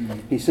Spirit.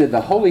 Mm-hmm. He said,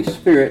 the Holy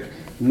Spirit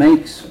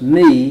makes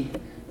me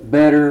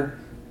better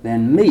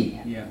than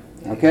me. Yeah.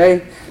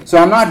 Okay? So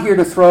I'm not here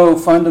to throw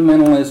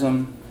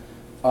fundamentalism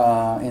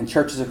in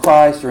Churches of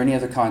Christ or any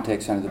other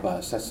context under the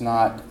bus. That's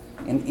not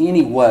in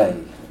any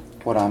way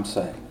what I'm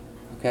saying.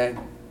 Okay?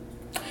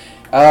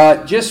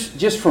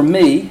 Just for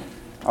me,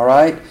 all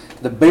right,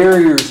 the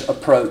barriers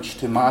approach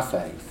to my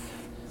faith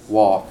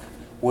walk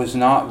was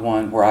not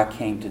one where I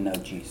came to know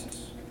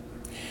Jesus.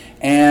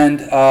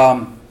 And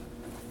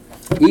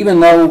even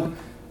though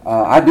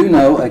I do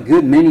know a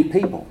good many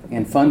people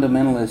in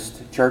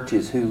fundamentalist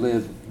churches who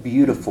live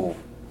beautiful,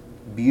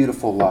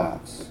 beautiful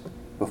lives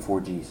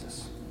before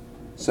Jesus.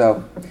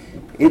 So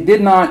it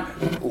did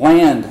not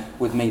land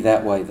with me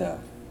that way, though.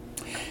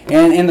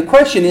 And the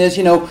question is,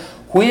 you know,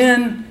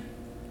 when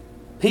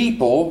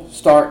people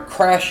start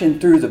crashing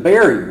through the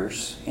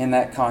barriers in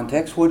that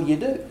context, what do you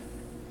do?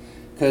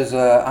 Because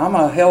I'm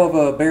a hell of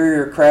a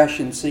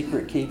barrier-crashing,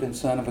 secret-keeping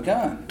son of a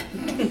gun.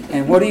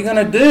 And what are you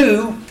going to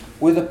do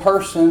with a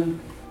person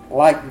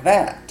like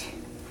that?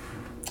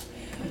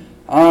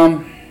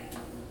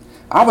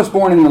 I was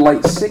born in the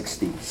late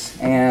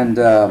 60s, and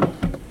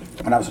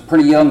when I was a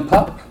pretty young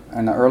pup,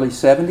 in the early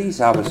 70s,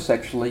 I was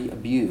sexually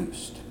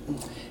abused.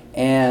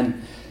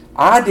 And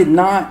I did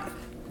not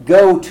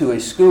go to a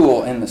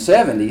school in the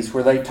 70s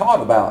where they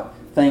taught about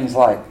things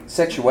like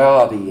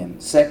sexuality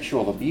and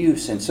sexual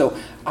abuse. And so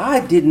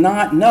I did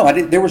not know.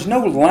 There was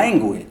no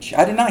language.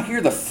 I did not hear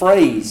the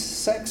phrase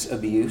sex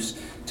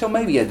abuse till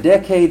maybe a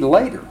decade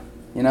later.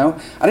 You know,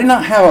 I did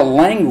not have a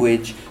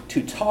language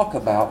to talk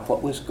about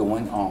what was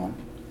going on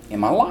in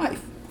my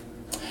life.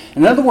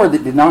 Another word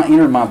that did not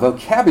enter my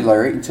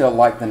vocabulary until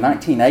like the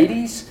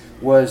 1980s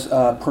was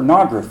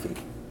pornography.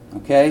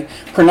 Okay,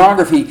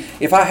 pornography.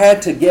 If I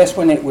had to guess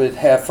when it would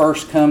have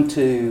first come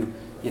to,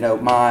 you know,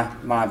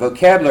 my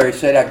vocabulary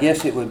said, I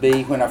guess it would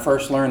be when I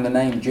first learned the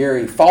name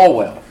Jerry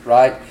Falwell,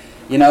 right?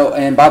 You know,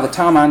 and by the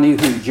time I knew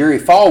who Jerry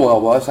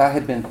Falwell was, I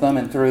had been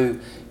thumbing through,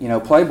 you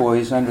know,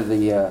 Playboys under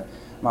the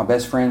my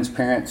best friend's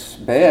parents'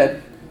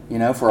 bed, you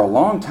know, for a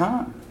long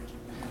time.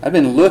 I've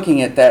been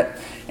looking at that,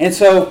 and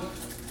so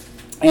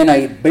in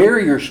a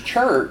barriers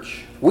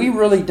church, we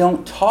really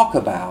don't talk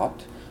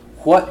about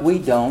what we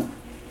don't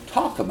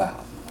talk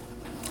about.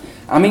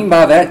 I mean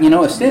by that, you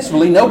know,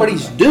 ostensibly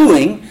nobody's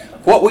doing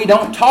what we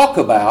don't talk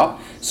about,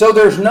 so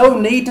there's no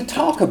need to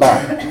talk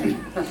about it.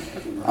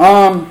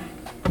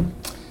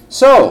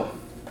 So,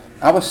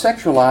 I was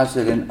sexualized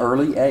at an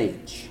early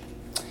age.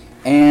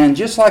 And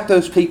just like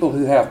those people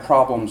who have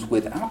problems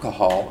with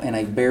alcohol in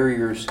a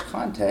barriers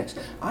context,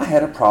 I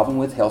had a problem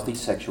with healthy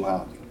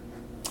sexuality.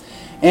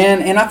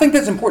 And I think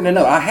that's important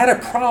to know. I had a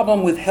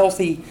problem with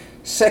healthy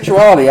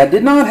sexuality. I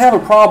did not have a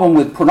problem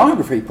with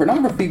pornography.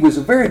 Pornography was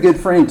a very good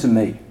friend to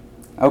me.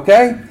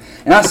 Okay?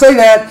 And I say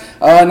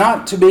that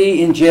not to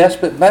be in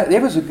jest, but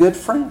it was a good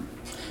friend.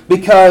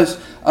 Because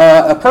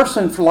a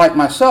person like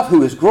myself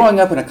who is growing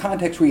up in a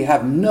context where you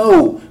have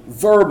no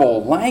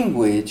verbal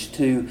language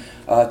to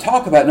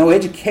talk about, no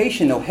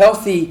education, no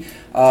healthy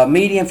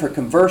medium for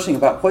conversing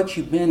about what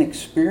you've been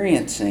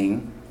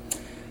experiencing,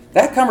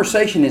 that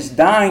conversation is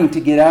dying to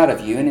get out of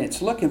you, and it's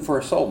looking for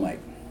a soulmate.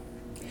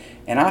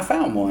 And I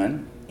found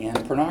one in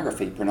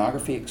pornography.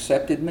 Pornography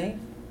accepted me.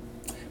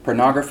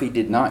 Pornography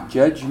did not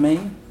judge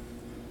me.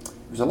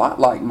 It was a lot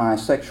like my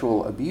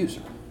sexual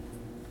abuser.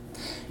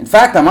 In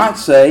fact, I might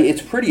say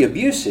it's pretty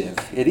abusive.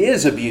 It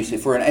is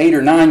abusive for an 8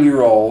 or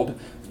 9-year-old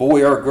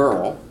boy or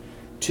girl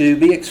to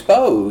be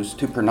exposed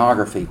to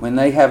pornography when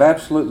they have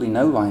absolutely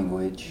no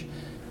language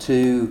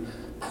to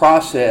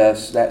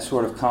process that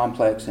sort of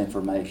complex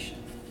information.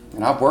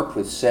 And I've worked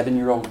with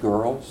 7-year-old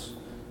girls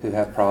who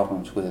have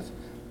problems with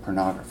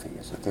pornography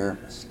as a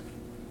therapist.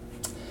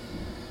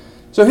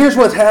 So here's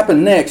what's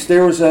happened next.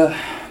 There was a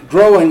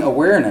growing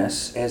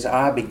awareness as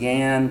I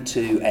began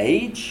to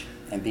age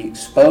and be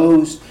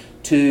exposed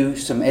to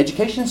some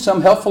education,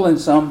 some helpful and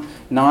some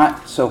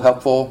not so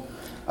helpful,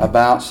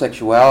 about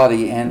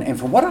sexuality. And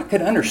from what I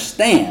could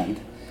understand,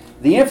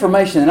 the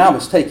information that I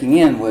was taking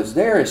in was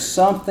there is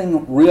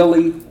something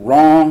really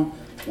wrong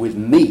with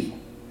me.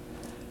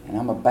 And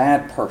I'm a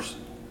bad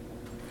person.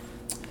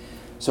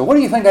 So what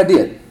do you think I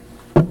did?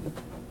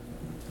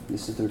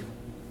 This is the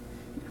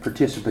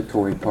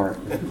participatory part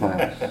of the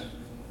class.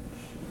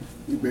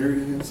 You buried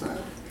it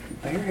inside.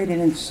 Buried it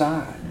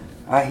inside.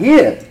 I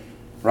hid,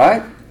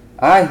 right?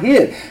 I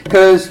hid.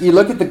 Because you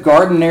look at the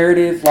garden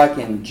narrative like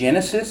in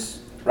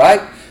Genesis, right?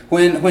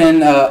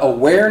 When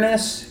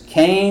awareness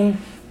came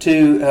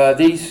to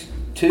these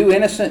two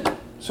innocent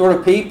sort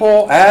of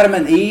people, Adam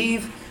and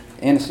Eve,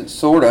 innocent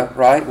sort of,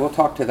 right? We'll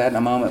talk to that in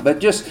a moment. But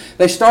just,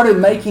 they started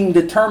making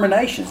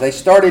determinations. They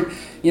started,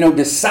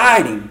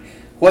 deciding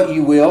what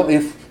you will,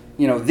 if,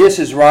 this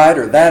is right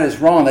or that is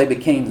wrong. They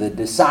became the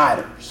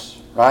deciders,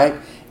 right?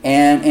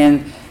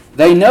 And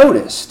they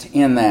noticed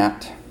in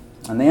that,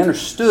 and they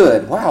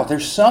understood, wow,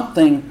 there's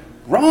something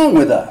wrong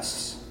with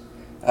us.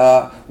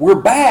 We're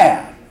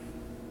bad.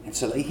 And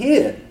so they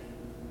hid.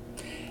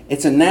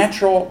 It's a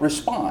natural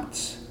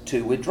response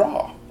to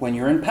withdraw when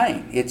you're in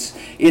pain.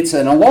 It's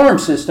an alarm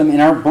system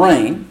in our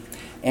brain,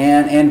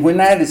 and when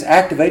that is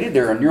activated,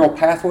 there are neural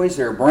pathways,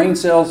 there are brain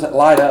cells that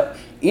light up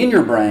in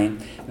your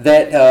brain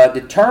that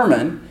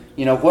determine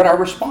what our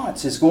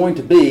response is going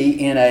to be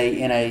in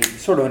a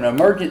sort of an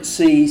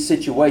emergency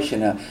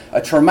situation,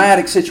 a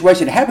traumatic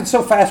situation. It happens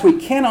so fast we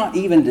cannot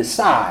even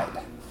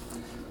decide.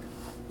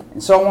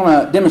 And so I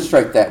want to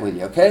demonstrate that with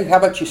you, okay? How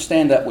about you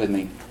stand up with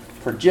me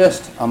for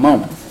just a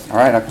moment? All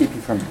right, I'll keep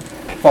you from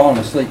falling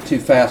asleep too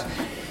fast.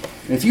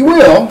 And if you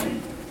will,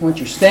 once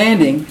you're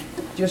standing,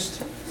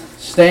 just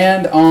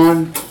stand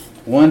on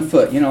one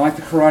foot. Like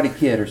the Karate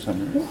Kid or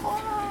something.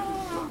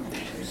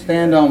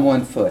 Stand on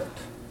one foot.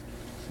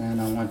 Stand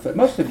on one foot.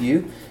 Most of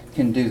you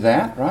can do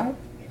that, right?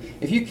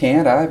 If you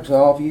can't, I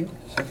absolve you.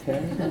 It's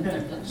okay.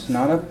 It's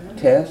not a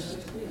test,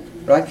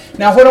 right?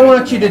 Now, what I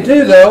want you to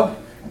do, though,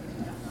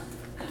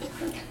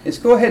 is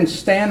go ahead and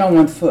stand on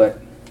one foot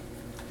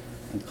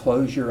and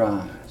close your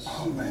eyes.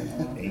 Oh,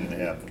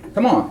 man.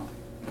 Come on.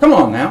 Come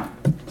on now.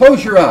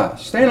 Close your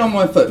eyes. Stand on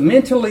one foot.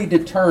 Mentally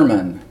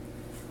determine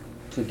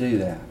to do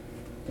that.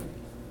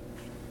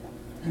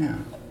 Now,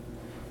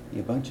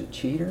 you bunch of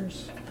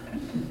cheaters.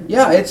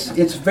 Yeah,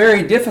 it's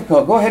very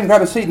difficult. Go ahead and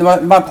grab a seat.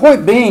 My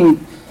point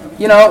being,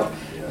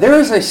 there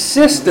is a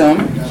system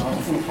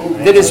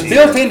that is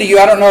built into you.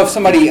 I don't know if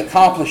somebody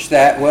accomplished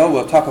that. Well,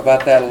 we'll talk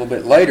about that a little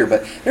bit later.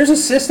 But there's a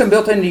system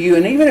built into you,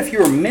 and even if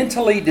you're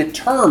mentally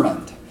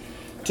determined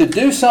to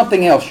do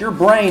something else, your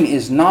brain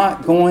is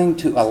not going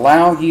to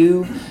allow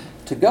you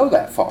to go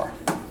that far.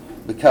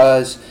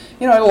 Because,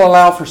 it'll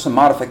allow for some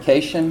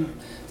modification.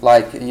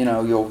 Like,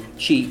 you'll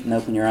cheat and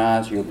open your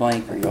eyes, or you'll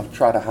blink, or you'll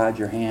try to hide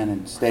your hand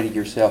and steady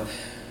yourself.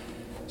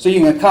 So you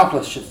can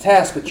accomplish the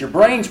task, but your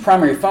brain's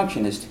primary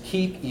function is to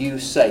keep you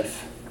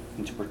safe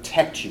and to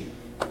protect you.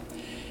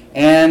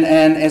 And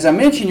as I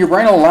mentioned, your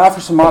brain will allow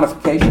for some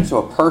modification. So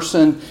a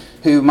person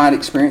who might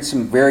experience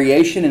some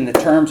variation in the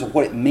terms of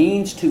what it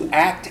means to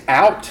act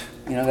out,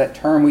 that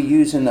term we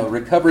use in the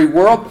recovery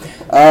world,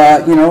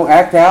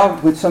 act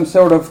out with some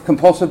sort of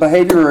compulsive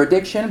behavior or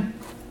addiction,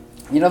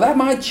 that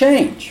might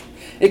change.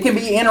 It can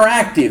be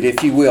interactive,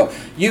 if you will.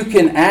 You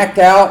can act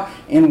out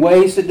in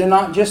ways that do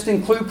not just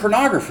include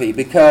pornography,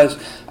 because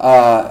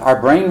our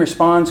brain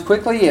responds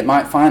quickly. It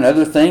might find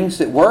other things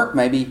that work,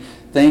 maybe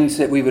things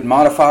that we would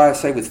modify,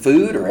 say, with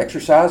food or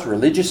exercise,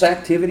 religious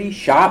activity,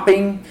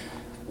 shopping,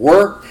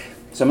 work.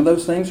 Some of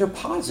those things are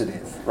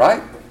positive,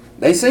 right?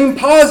 They seem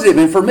positive.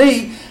 And for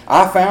me,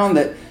 I found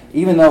that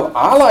even though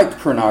I liked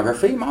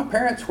pornography, my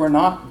parents were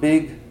not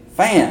big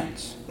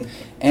fans.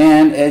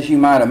 And as you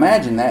might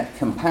imagine, that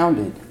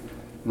compounded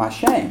my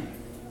shame.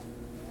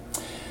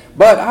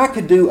 But I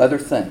could do other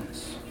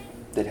things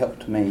that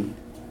helped me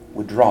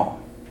withdraw.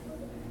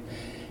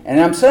 And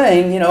I'm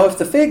saying, if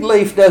the fig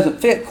leaf doesn't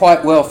fit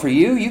quite well for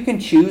you, you can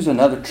choose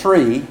another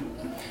tree,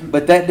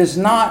 but that does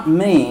not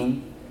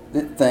mean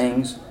that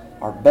things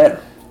are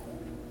better.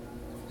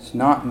 It does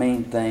not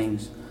mean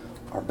things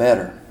are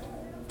better.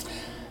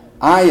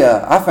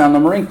 I found the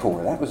Marine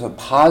Corps. That was a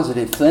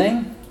positive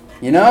thing.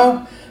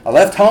 I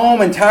left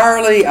home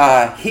entirely.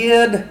 I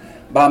hid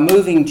by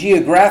moving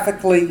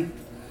geographically.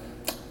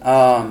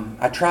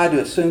 I tried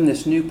to assume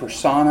this new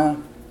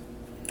persona.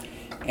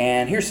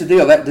 And here's the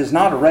deal. That does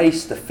not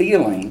erase the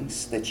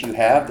feelings that you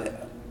have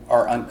that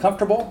are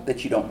uncomfortable,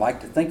 that you don't like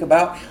to think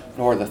about,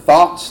 nor the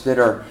thoughts that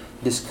are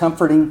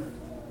discomforting.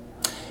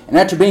 And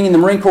after being in the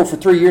Marine Corps for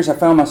 3 years, I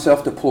found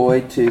myself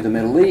deployed to the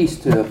Middle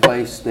East, to a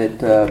place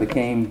that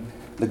became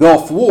the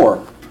Gulf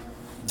War.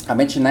 I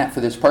mention that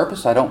for this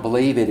purpose. I don't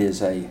believe it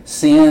is a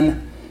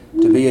sin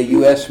to be a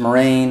U.S.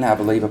 Marine. I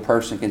believe a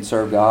person can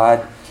serve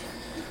God,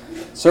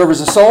 serve as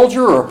a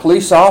soldier or a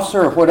police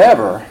officer or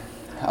whatever.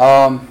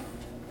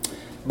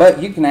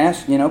 But you can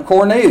ask,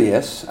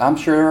 Cornelius, I'm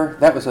sure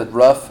that was a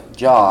rough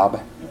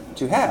job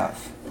to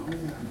have.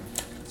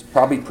 It's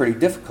probably pretty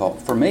difficult.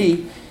 For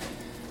me,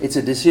 it's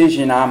a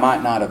decision I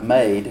might not have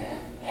made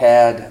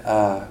had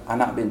I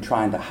not been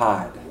trying to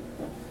hide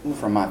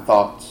from my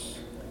thoughts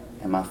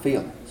and my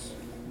feelings.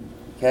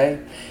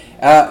 Okay?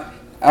 I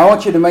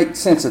want you to make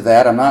sense of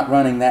that. I'm not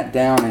running that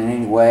down in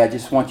any way. I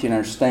just want you to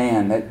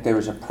understand that there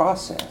is a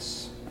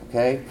process.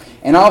 Okay?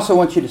 And I also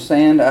want you to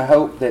understand, I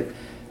hope, that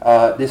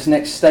this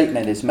next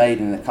statement is made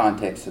in the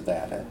context of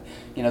that.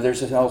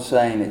 There's this old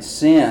saying that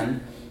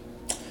sin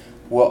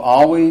will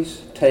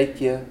always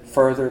take you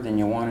further than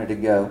you wanted to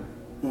go,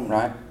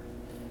 right?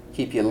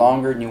 Keep you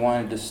longer than you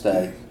wanted to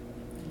stay,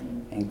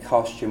 and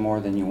cost you more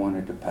than you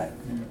wanted to pay.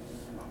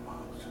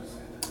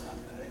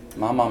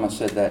 My mama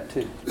said that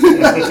too.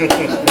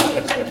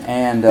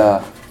 And,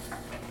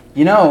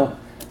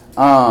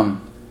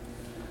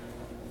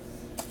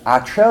 I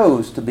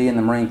chose to be in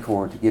the Marine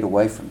Corps to get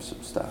away from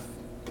some stuff.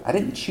 I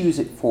didn't choose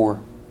it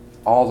for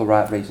all the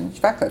right reasons.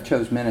 In fact, I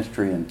chose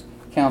ministry and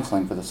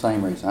counseling for the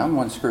same reason. I'm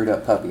one screwed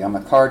up puppy. I'm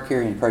a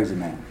card-carrying crazy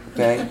man,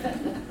 okay?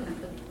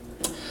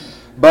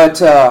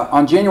 But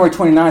on January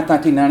 29th,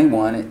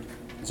 1991,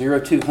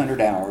 at 0200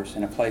 hours,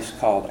 in a place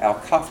called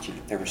Al-Khafji,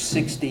 there were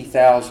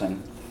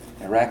 60,000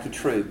 Iraqi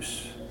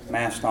troops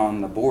massed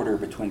on the border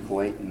between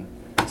Kuwait and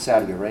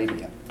Saudi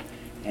Arabia.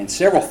 And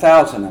several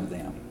thousand of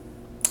them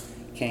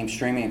came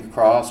streaming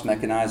across,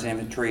 mechanized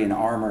infantry and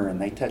armor,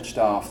 and they touched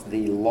off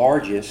the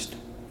largest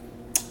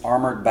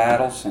armored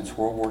battle since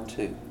World War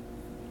II.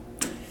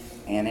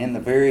 And in the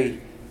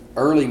very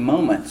early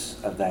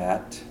moments of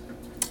that,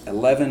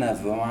 11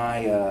 of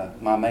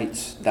my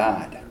mates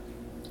died.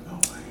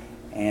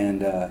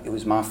 And it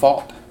was my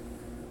fault.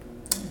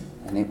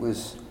 And it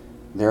was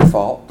their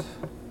fault.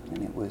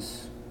 And it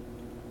was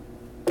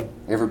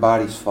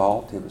everybody's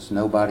fault. It was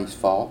nobody's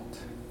fault.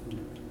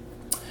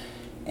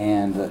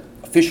 And the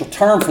official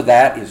term for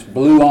that is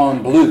blue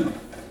on blue.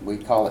 We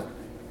call it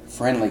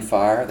friendly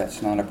fire.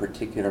 That's not a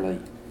particularly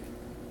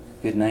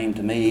good name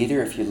to me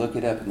either. If you look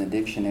it up in the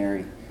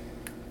dictionary,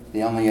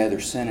 the only other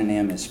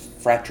synonym is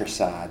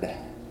fratricide.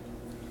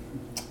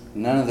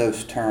 None of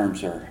those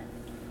terms are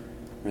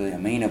really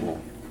amenable.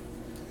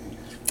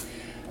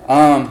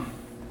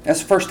 That's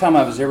the first time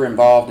I was ever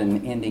involved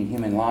in ending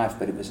human life,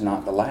 but it was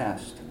not the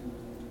last.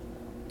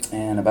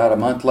 And about a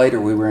month later,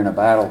 we were in a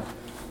battle,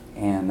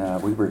 and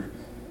we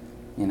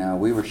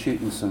were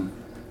shooting some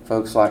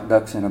folks like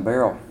ducks in a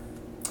barrel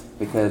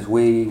because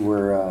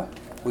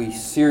we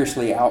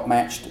seriously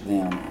outmatched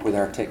them with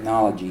our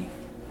technology.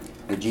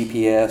 The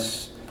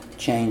GPS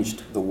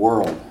changed the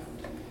world.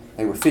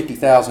 They were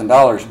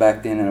 $50,000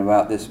 back then and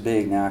about this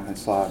big. Now I can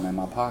slide them in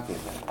my pocket.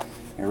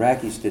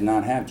 Iraqis did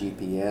not have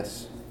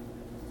GPS.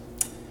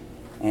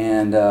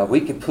 And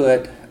we could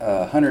put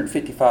a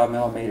 155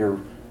 millimeter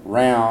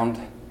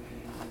round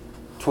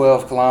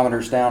 12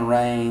 kilometers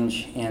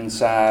downrange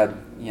inside,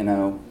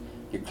 your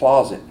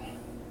closet.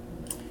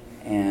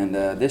 And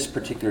this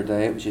particular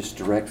day, it was just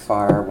direct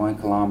fire 1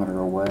 kilometer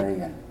away,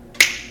 and,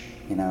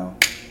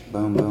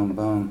 boom, boom,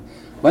 boom.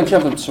 A bunch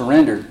of them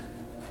surrendered,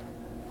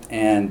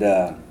 and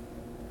I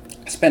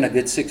spent a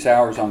good 6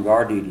 hours on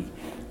guard duty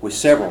with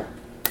several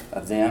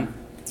of them.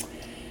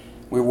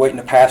 We were waiting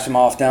to pass them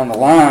off down the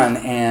line,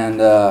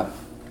 and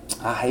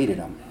I hated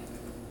them.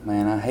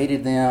 Man, I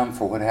hated them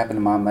for what happened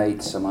to my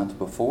mates a month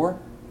before,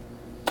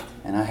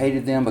 and I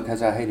hated them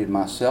because I hated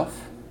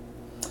myself.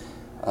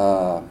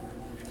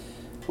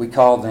 We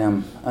called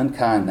them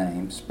unkind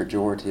names,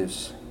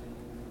 pejoratives.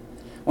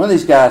 One of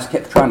these guys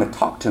kept trying to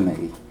talk to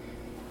me.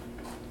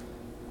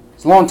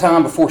 It's a long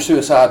time before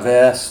suicide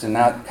vests and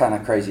that kind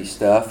of crazy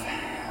stuff.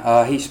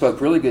 He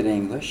spoke really good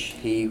English.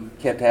 He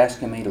kept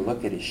asking me to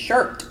look at his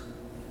shirt.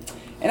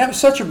 And that was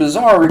such a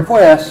bizarre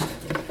request.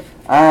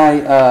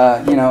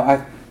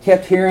 I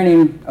kept hearing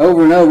him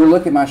over and over,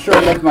 look at my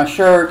shirt, look at my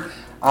shirt.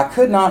 I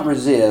could not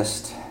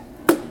resist,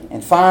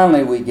 and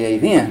finally we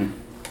gave in.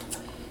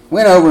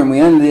 Went over and we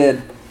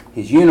undid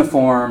his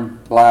uniform,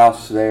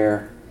 blouse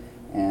there,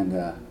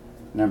 and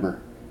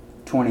number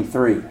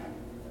 23,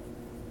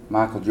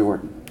 Michael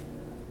Jordan,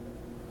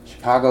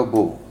 Chicago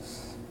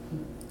Bulls.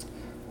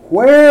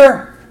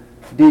 Where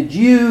did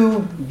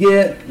you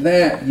get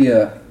that,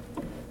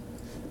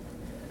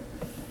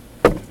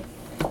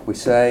 we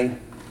say?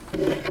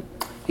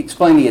 He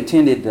explained he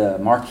attended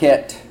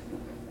Marquette.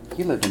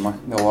 He lived in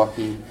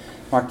Milwaukee.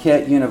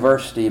 Marquette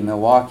University in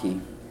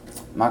Milwaukee.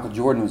 Michael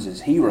Jordan was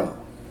his hero.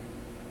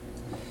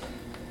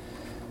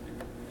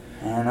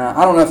 And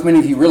I don't know if many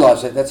of you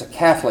realize that that's a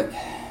Catholic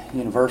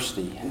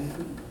university.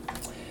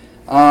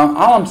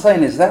 All I'm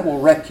saying is that will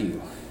wreck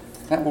you.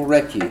 That will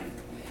wreck you.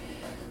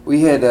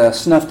 We had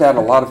snuffed out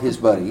a lot of his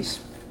buddies,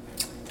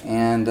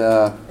 and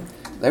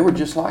they were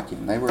just like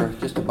him. They were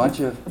just a bunch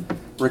of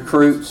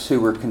recruits who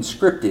were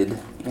conscripted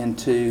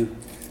into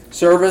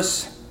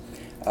service.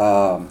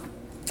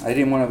 They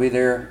didn't want to be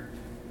there,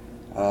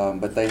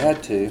 but they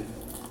had to.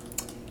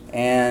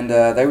 And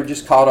they were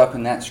just caught up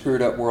in that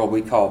screwed up world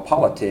we call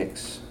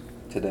politics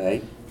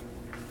today.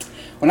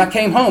 When I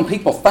came home,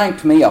 people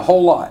thanked me a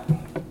whole lot.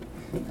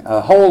 A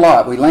whole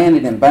lot. We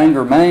landed in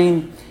Bangor,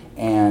 Maine,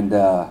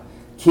 and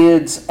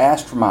kids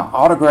asked for my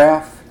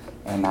autograph,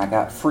 and I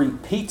got free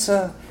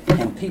pizza,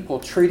 and people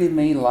treated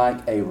me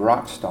like a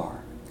rock star.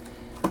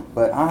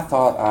 But I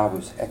thought I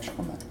was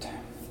excrement.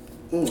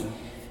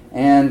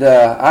 And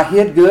I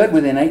hid good.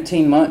 Within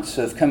 18 months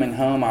of coming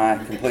home, I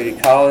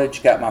completed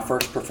college, got my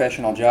first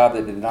professional job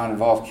that did not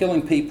involve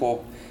killing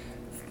people,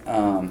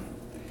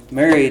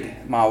 married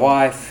my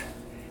wife,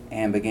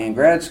 and began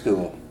grad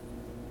school.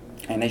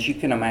 And as you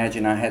can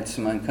imagine, I had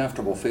some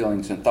uncomfortable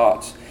feelings and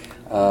thoughts,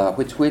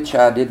 which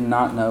I did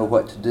not know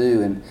what to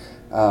do. And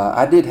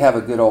I did have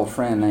a good old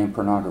friend named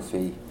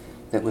Pornography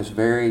that was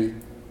very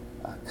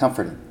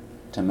comforting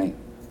to me.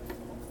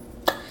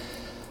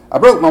 I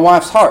broke my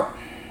wife's heart.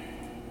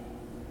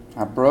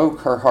 I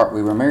broke her heart.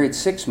 We were married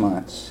 6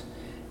 months,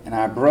 and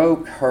I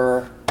broke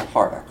her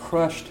heart. I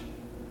crushed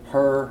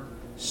her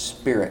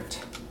spirit.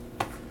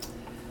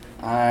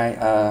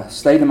 I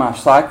stayed in my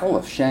cycle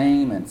of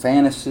shame and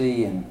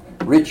fantasy and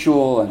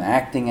ritual and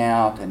acting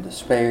out and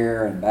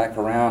despair and back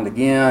around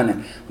again.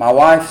 And my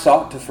wife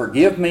sought to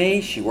forgive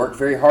me. She worked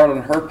very hard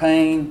on her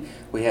pain.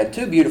 We had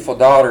 2 beautiful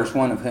daughters,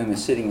 one of whom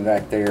is sitting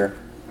back there,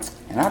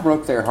 and I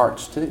broke their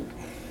hearts too.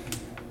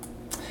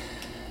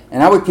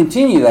 And I would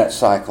continue that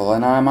cycle,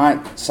 and I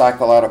might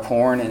cycle out of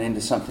porn and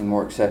into something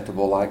more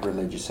acceptable like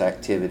religious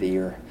activity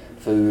or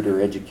food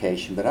or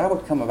education, but I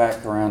would come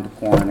back around to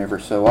porn ever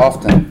so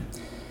often.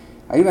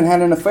 I even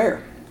had an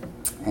affair,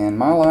 and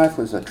my life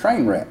was a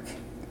train wreck,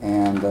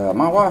 and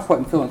my wife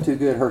wasn't feeling too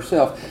good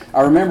herself.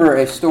 I remember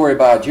a story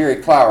by Jerry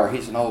Clower.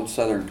 He's an old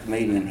Southern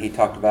comedian. He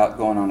talked about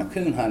going on a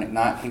coon hunt at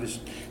night. He was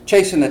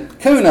chasing a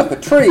coon up a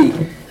tree,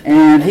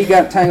 and he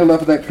got tangled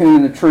up with that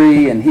coon in the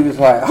tree, and he was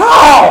like,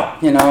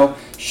 "Oh,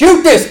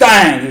 shoot this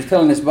thing!" He was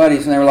telling his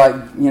buddies, and they were like,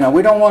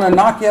 "We don't want to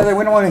knock you out there.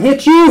 We don't want to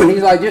hit you." And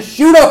he's like, "Just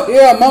shoot up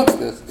here amongst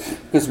us,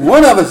 because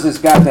one of us has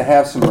got to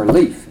have some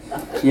relief,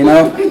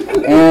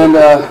 And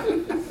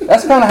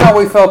that's kind of how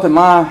we felt in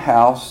my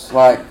house.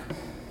 Like,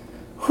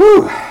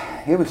 whew,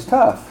 it was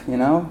tough,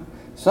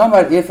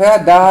 Somebody, if I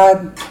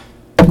died,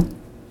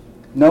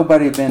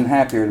 nobody had been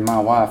happier than my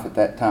wife at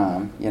that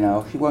time.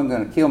 She wasn't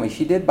going to kill me.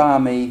 She did buy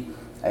me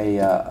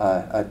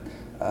a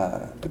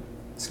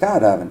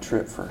skydiving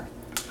trip for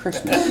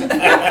Christmas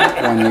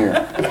one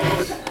year.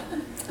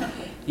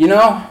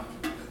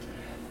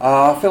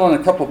 I'll fill in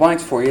a couple of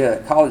blanks for you.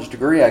 The college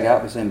degree I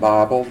got was in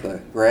Bible.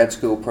 The grad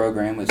school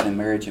program was in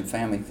marriage and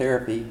family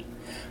therapy.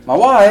 My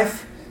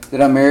wife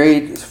that I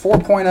married is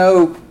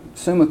 4.0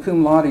 summa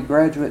cum laude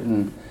graduate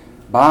in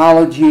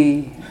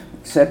biology,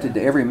 accepted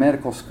to every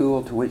medical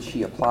school to which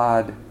she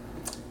applied,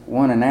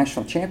 won a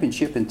national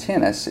championship in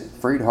tennis at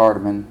Freed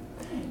Hardeman,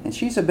 and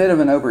she's a bit of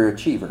an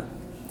overachiever,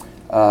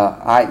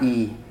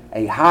 i.e.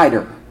 a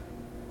hider,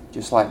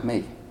 just like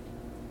me.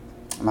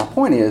 My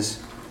point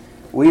is,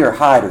 we are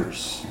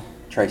hiders,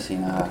 Tracy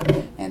and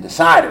I, and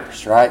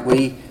deciders, right?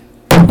 We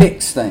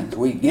fix things.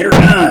 We get her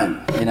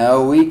done.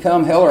 We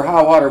come hell or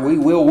high water, we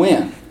will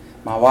win.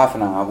 My wife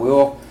and I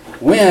will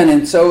win.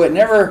 And so it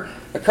never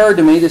occurred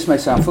to me, this may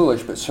sound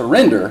foolish, but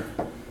surrender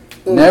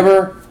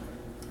never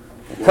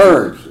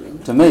occurred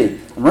to me.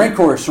 The Marine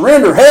Corps,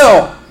 surrender,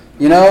 hell,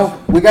 we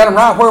got them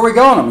right where we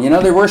got them.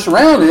 They were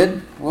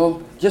surrounded.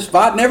 Well, just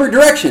fight in every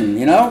direction,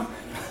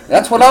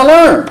 That's what I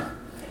learned.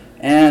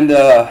 And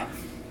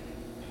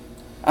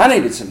I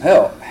needed some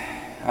help.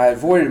 I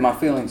avoided my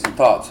feelings and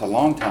thoughts a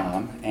long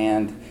time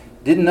and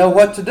didn't know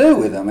what to do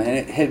with them. And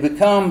it had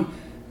become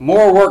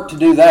more work to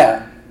do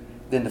that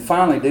than to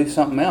finally do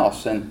something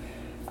else. And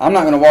I'm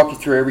not going to walk you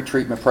through every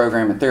treatment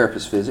program and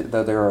therapist visit,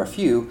 though there are a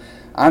few.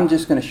 I'm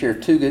just going to share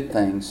 2 good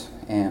things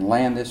and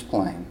land this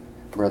plane,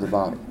 Brother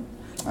Bobby.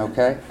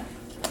 Okay?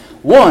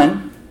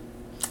 One,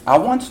 I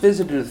once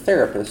visited a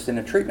therapist in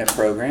a treatment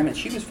program, and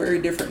she was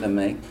very different than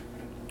me.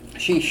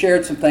 She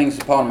shared some things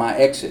upon my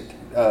exit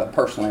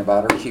personally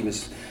about her. She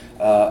was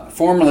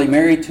formerly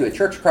married to a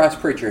Church of Christ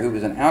preacher who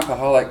was an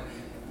alcoholic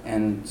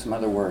and some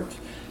other words.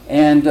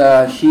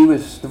 And she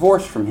was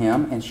divorced from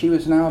him, and she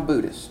was now a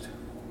Buddhist.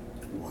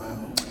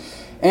 Wow.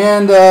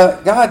 And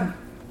God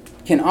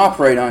can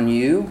operate on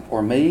you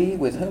or me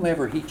with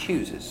whomever He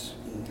chooses.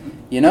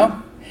 You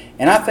know?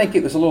 And I think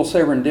it was a little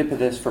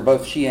serendipitous for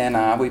both she and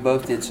I. We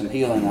both did some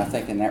healing, I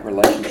think, in that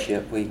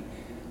relationship. We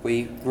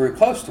grew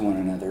close to one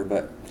another,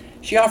 but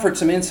she offered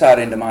some insight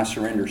into my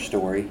surrender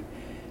story.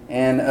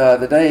 And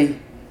the day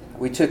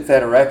we took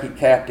that Iraqi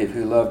captive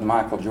who loved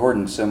Michael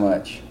Jordan so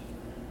much,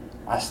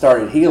 I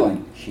started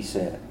healing, she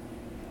said.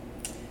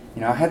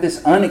 You know, I had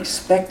this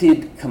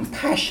unexpected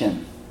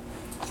compassion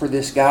for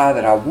this guy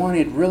that I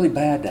wanted really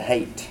bad to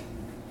hate.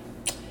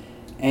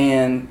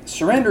 And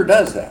surrender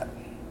does that,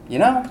 you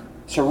know?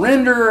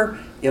 Surrender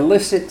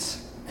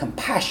elicits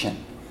compassion.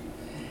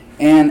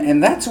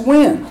 And that's a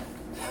win.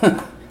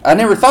 I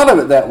never thought of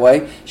it that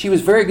way. She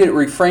was very good at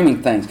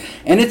reframing things.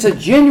 And it's a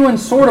genuine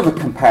sort of a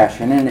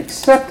compassion and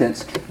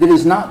acceptance that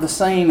is not the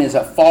same as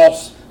a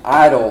false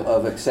idol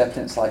of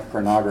acceptance like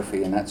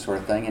pornography and that sort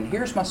of thing. And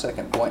here's my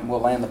second point, and we'll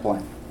land the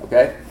plane.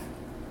 Okay?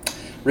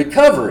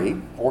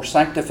 Recovery, or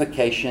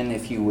sanctification,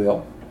 if you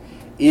will,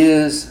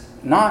 is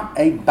not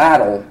a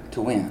battle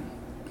to win.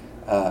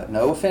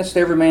 No offense to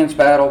every man's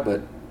battle,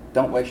 but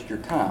don't waste your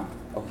time.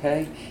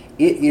 Okay?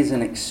 It is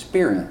an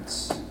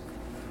experience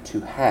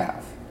to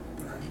have.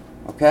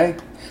 Okay?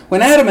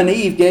 When Adam and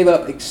Eve gave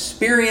up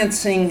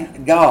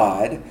experiencing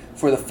God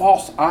for the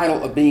false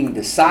idol of being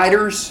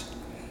deciders,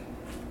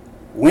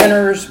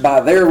 winners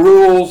by their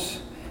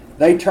rules,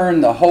 they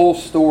turned the whole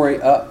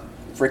story up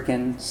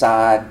frickin'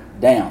 side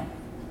down.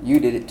 You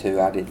did it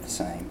too. I did the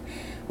same.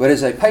 But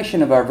as a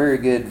patient of our very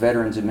good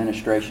Veterans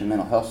Administration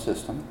mental health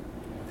system,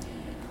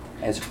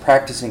 as a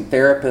practicing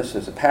therapist,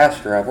 as a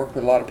pastor, I've worked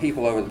with a lot of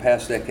people over the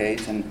past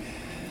decades, and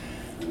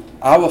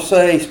I will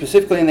say,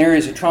 specifically in the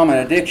areas of trauma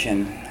and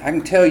addiction, I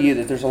can tell you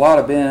that there's a lot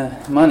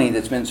of money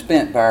that's been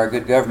spent by our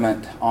good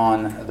government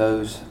on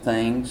those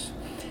things.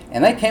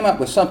 And they came up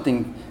with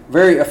something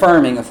very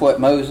affirming of what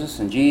Moses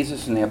and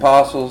Jesus and the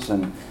apostles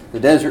and the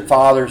Desert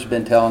Fathers have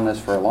been telling us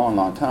for a long,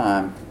 long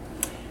time.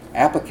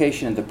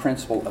 Application of the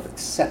principle of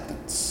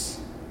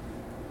acceptance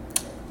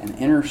and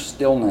inner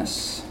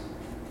stillness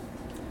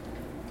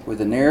with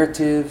the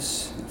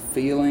narratives, the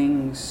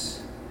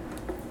feelings,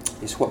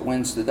 is what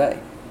wins the day.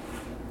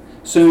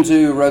 Sun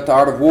Tzu wrote The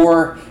Art of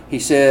War. He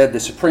said the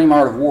supreme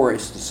art of war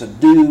is to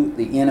subdue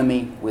the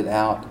enemy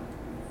without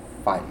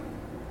fighting.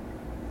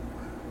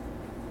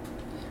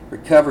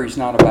 Recovery is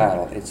not a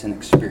battle, it's an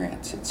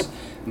experience.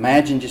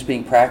 Imagine just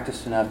being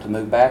practiced enough to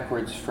move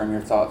backwards from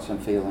your thoughts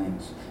and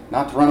feelings,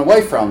 not to run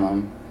away from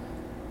them,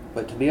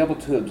 but to be able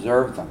to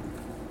observe them,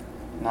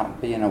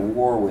 not be in a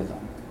war with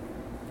them,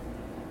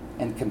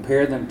 and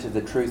compare them to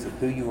the truth of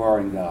who you are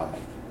in God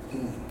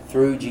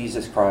through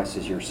Jesus Christ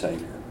as your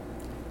Savior,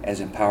 as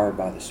empowered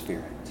by the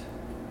Spirit.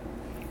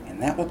 And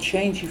that will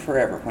change you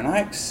forever. When I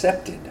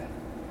accepted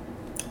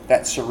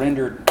that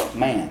surrendered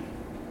man,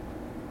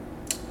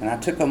 and I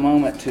took a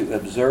moment to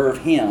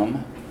observe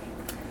him,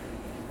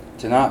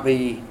 to not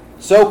be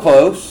so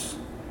close,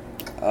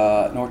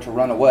 nor to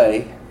run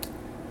away,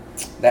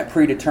 that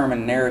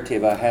predetermined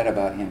narrative I had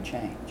about him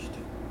changed.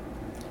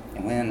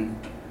 And when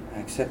I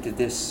accepted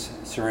this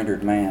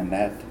surrendered man,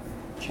 that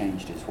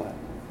changed as well.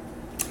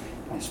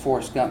 As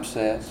Forrest Gump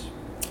says,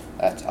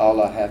 that's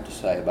all I have to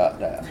say about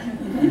that.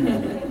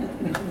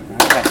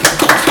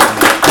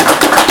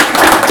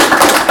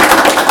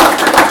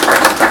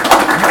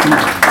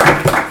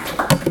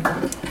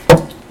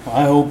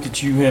 I hope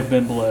that you have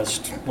been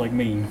blessed like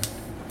me.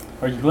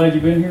 Are you glad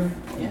you've been here?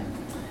 Yeah.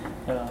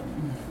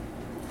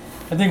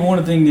 I think one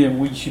of the things that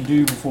we should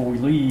do before we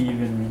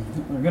leave, and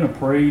we're going to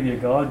pray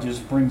that God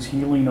just brings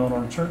healing on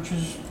our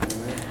churches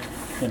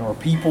and our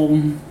people,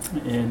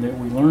 and that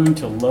we learn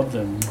to love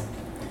them.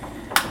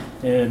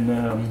 And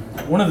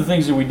one of the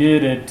things that we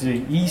did at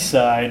the East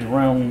Side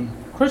around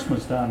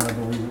Christmas time, I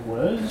believe it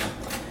was,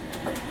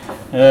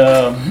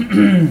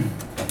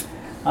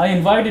 I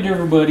invited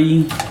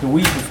everybody the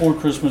week before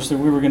Christmas that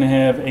we were going to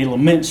have a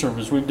lament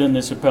service. We've done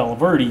this at Palo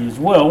Verde as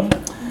well.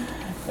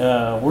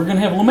 We're going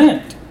to have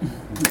lament.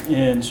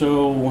 And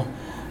so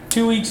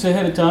 2 weeks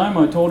ahead of time,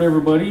 I told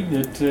everybody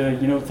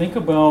that, think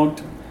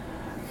about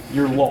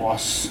your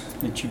loss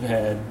that you've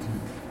had.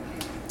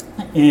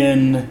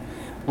 And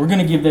we're going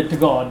to give that to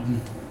God.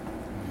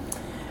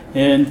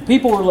 And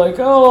people were like,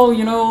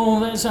 oh,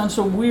 that sounds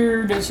so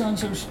weird. That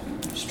sounds so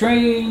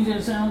strange.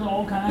 That sounds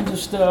all kinds of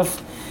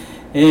stuff.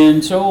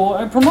 And so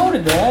I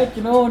promoted that,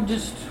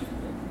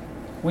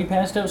 we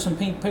passed out some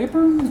pink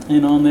paper.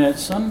 And on that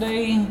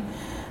Sunday,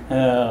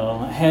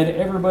 had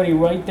everybody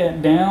write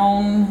that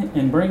down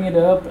and bring it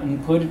up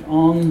and put it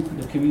on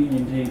the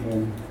communion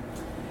table.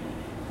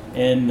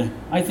 And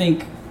I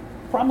think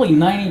probably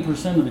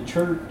 90% of the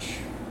church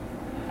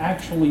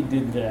actually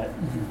did that.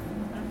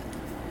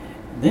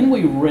 Then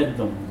we read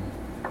them.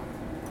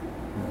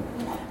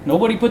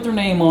 Nobody put their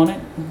name on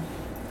it.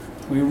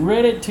 We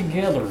read it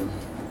together.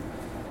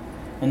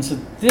 And so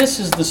this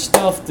is the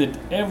stuff that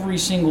every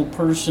single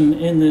person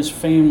in this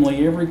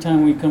family, every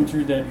time we come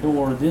through that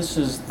door, this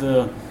is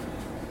the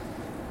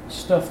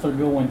stuff they're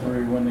going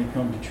through when they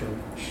come to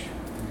church.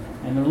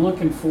 And they're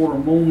looking for a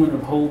moment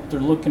of hope. They're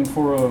looking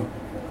for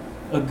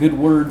a good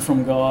word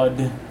from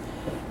God.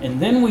 And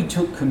then we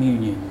took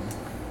communion.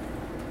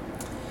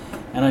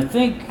 And I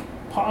think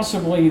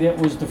possibly that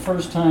was the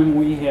first time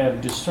we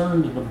have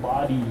discerned the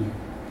body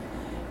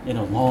in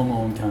a long,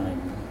 long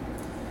time.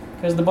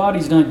 Because the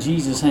body's not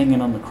Jesus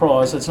hanging on the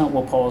cross. That's not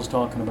what Paul's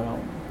talking about.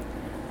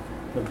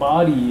 The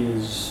body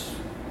is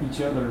each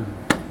other.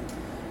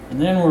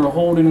 And then we're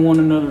holding one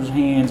another's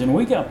hands. And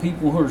we got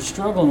people who are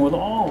struggling with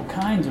all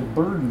kinds of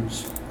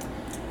burdens.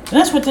 And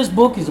that's what this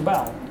book is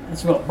about.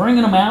 It's about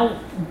bringing them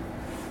out,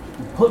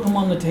 and putting them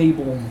on the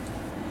table,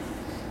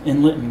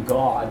 and letting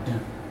God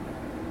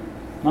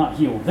not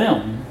heal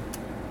them,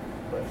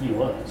 but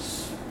heal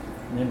us.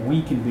 And then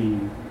we can be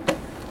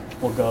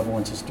what God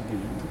wants us to be.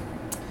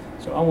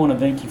 So I want to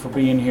thank you for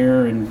being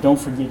here, and don't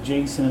forget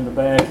Jason in the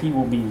back. He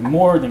will be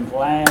more than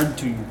glad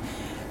to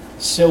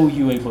sell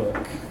you a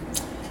book.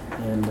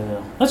 And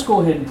let's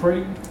go ahead and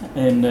pray.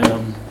 And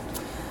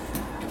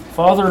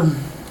Father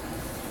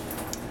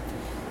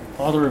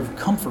of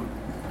comfort,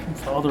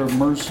 Father of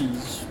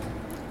mercies,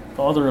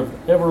 Father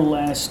of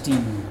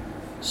everlasting,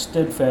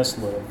 steadfast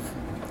love,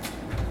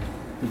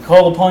 we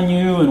call upon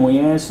you and we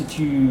ask that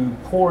you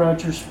pour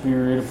out your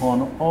Spirit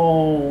upon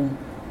all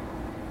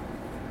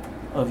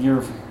of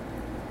your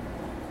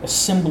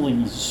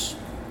assemblies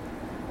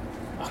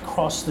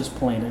across this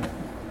planet.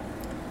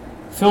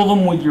 Fill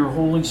them with your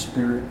Holy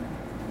Spirit.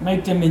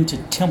 Make them into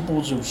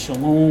temples of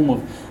shalom,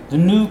 of the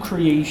new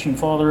creation.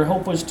 Father,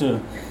 help us to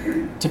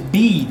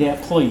be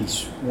that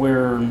place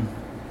where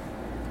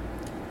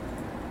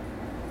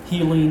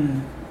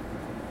healing,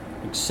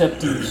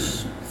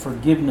 acceptance,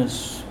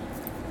 forgiveness,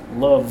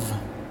 love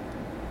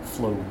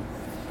flow.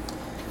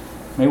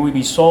 May we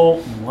be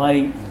salt and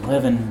light and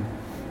leaven.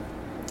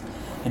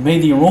 And may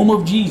the aroma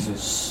of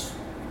Jesus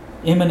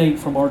emanate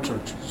from our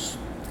churches.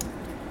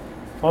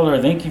 Father,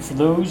 I thank you for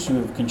those who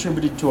have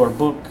contributed to our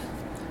book.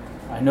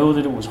 I know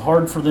that it was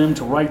hard for them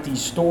to write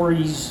these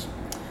stories.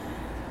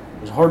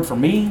 It was hard for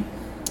me.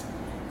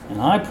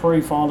 And I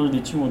pray, Father,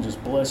 that you will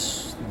just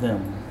bless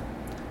them.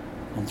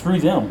 And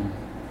through them,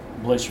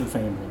 bless your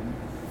family.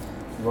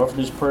 We offer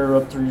this prayer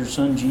up through your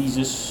Son,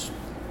 Jesus,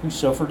 who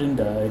suffered and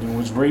died and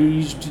was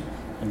raised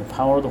in the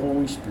power of the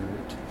Holy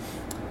Spirit,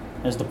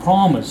 as the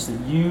promise that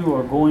you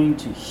are going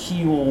to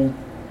heal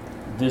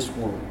this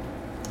world.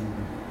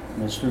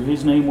 And it's through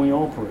his name we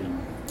all pray.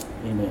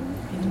 Amen.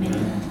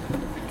 Amen.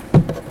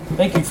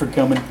 Thank you for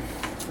coming.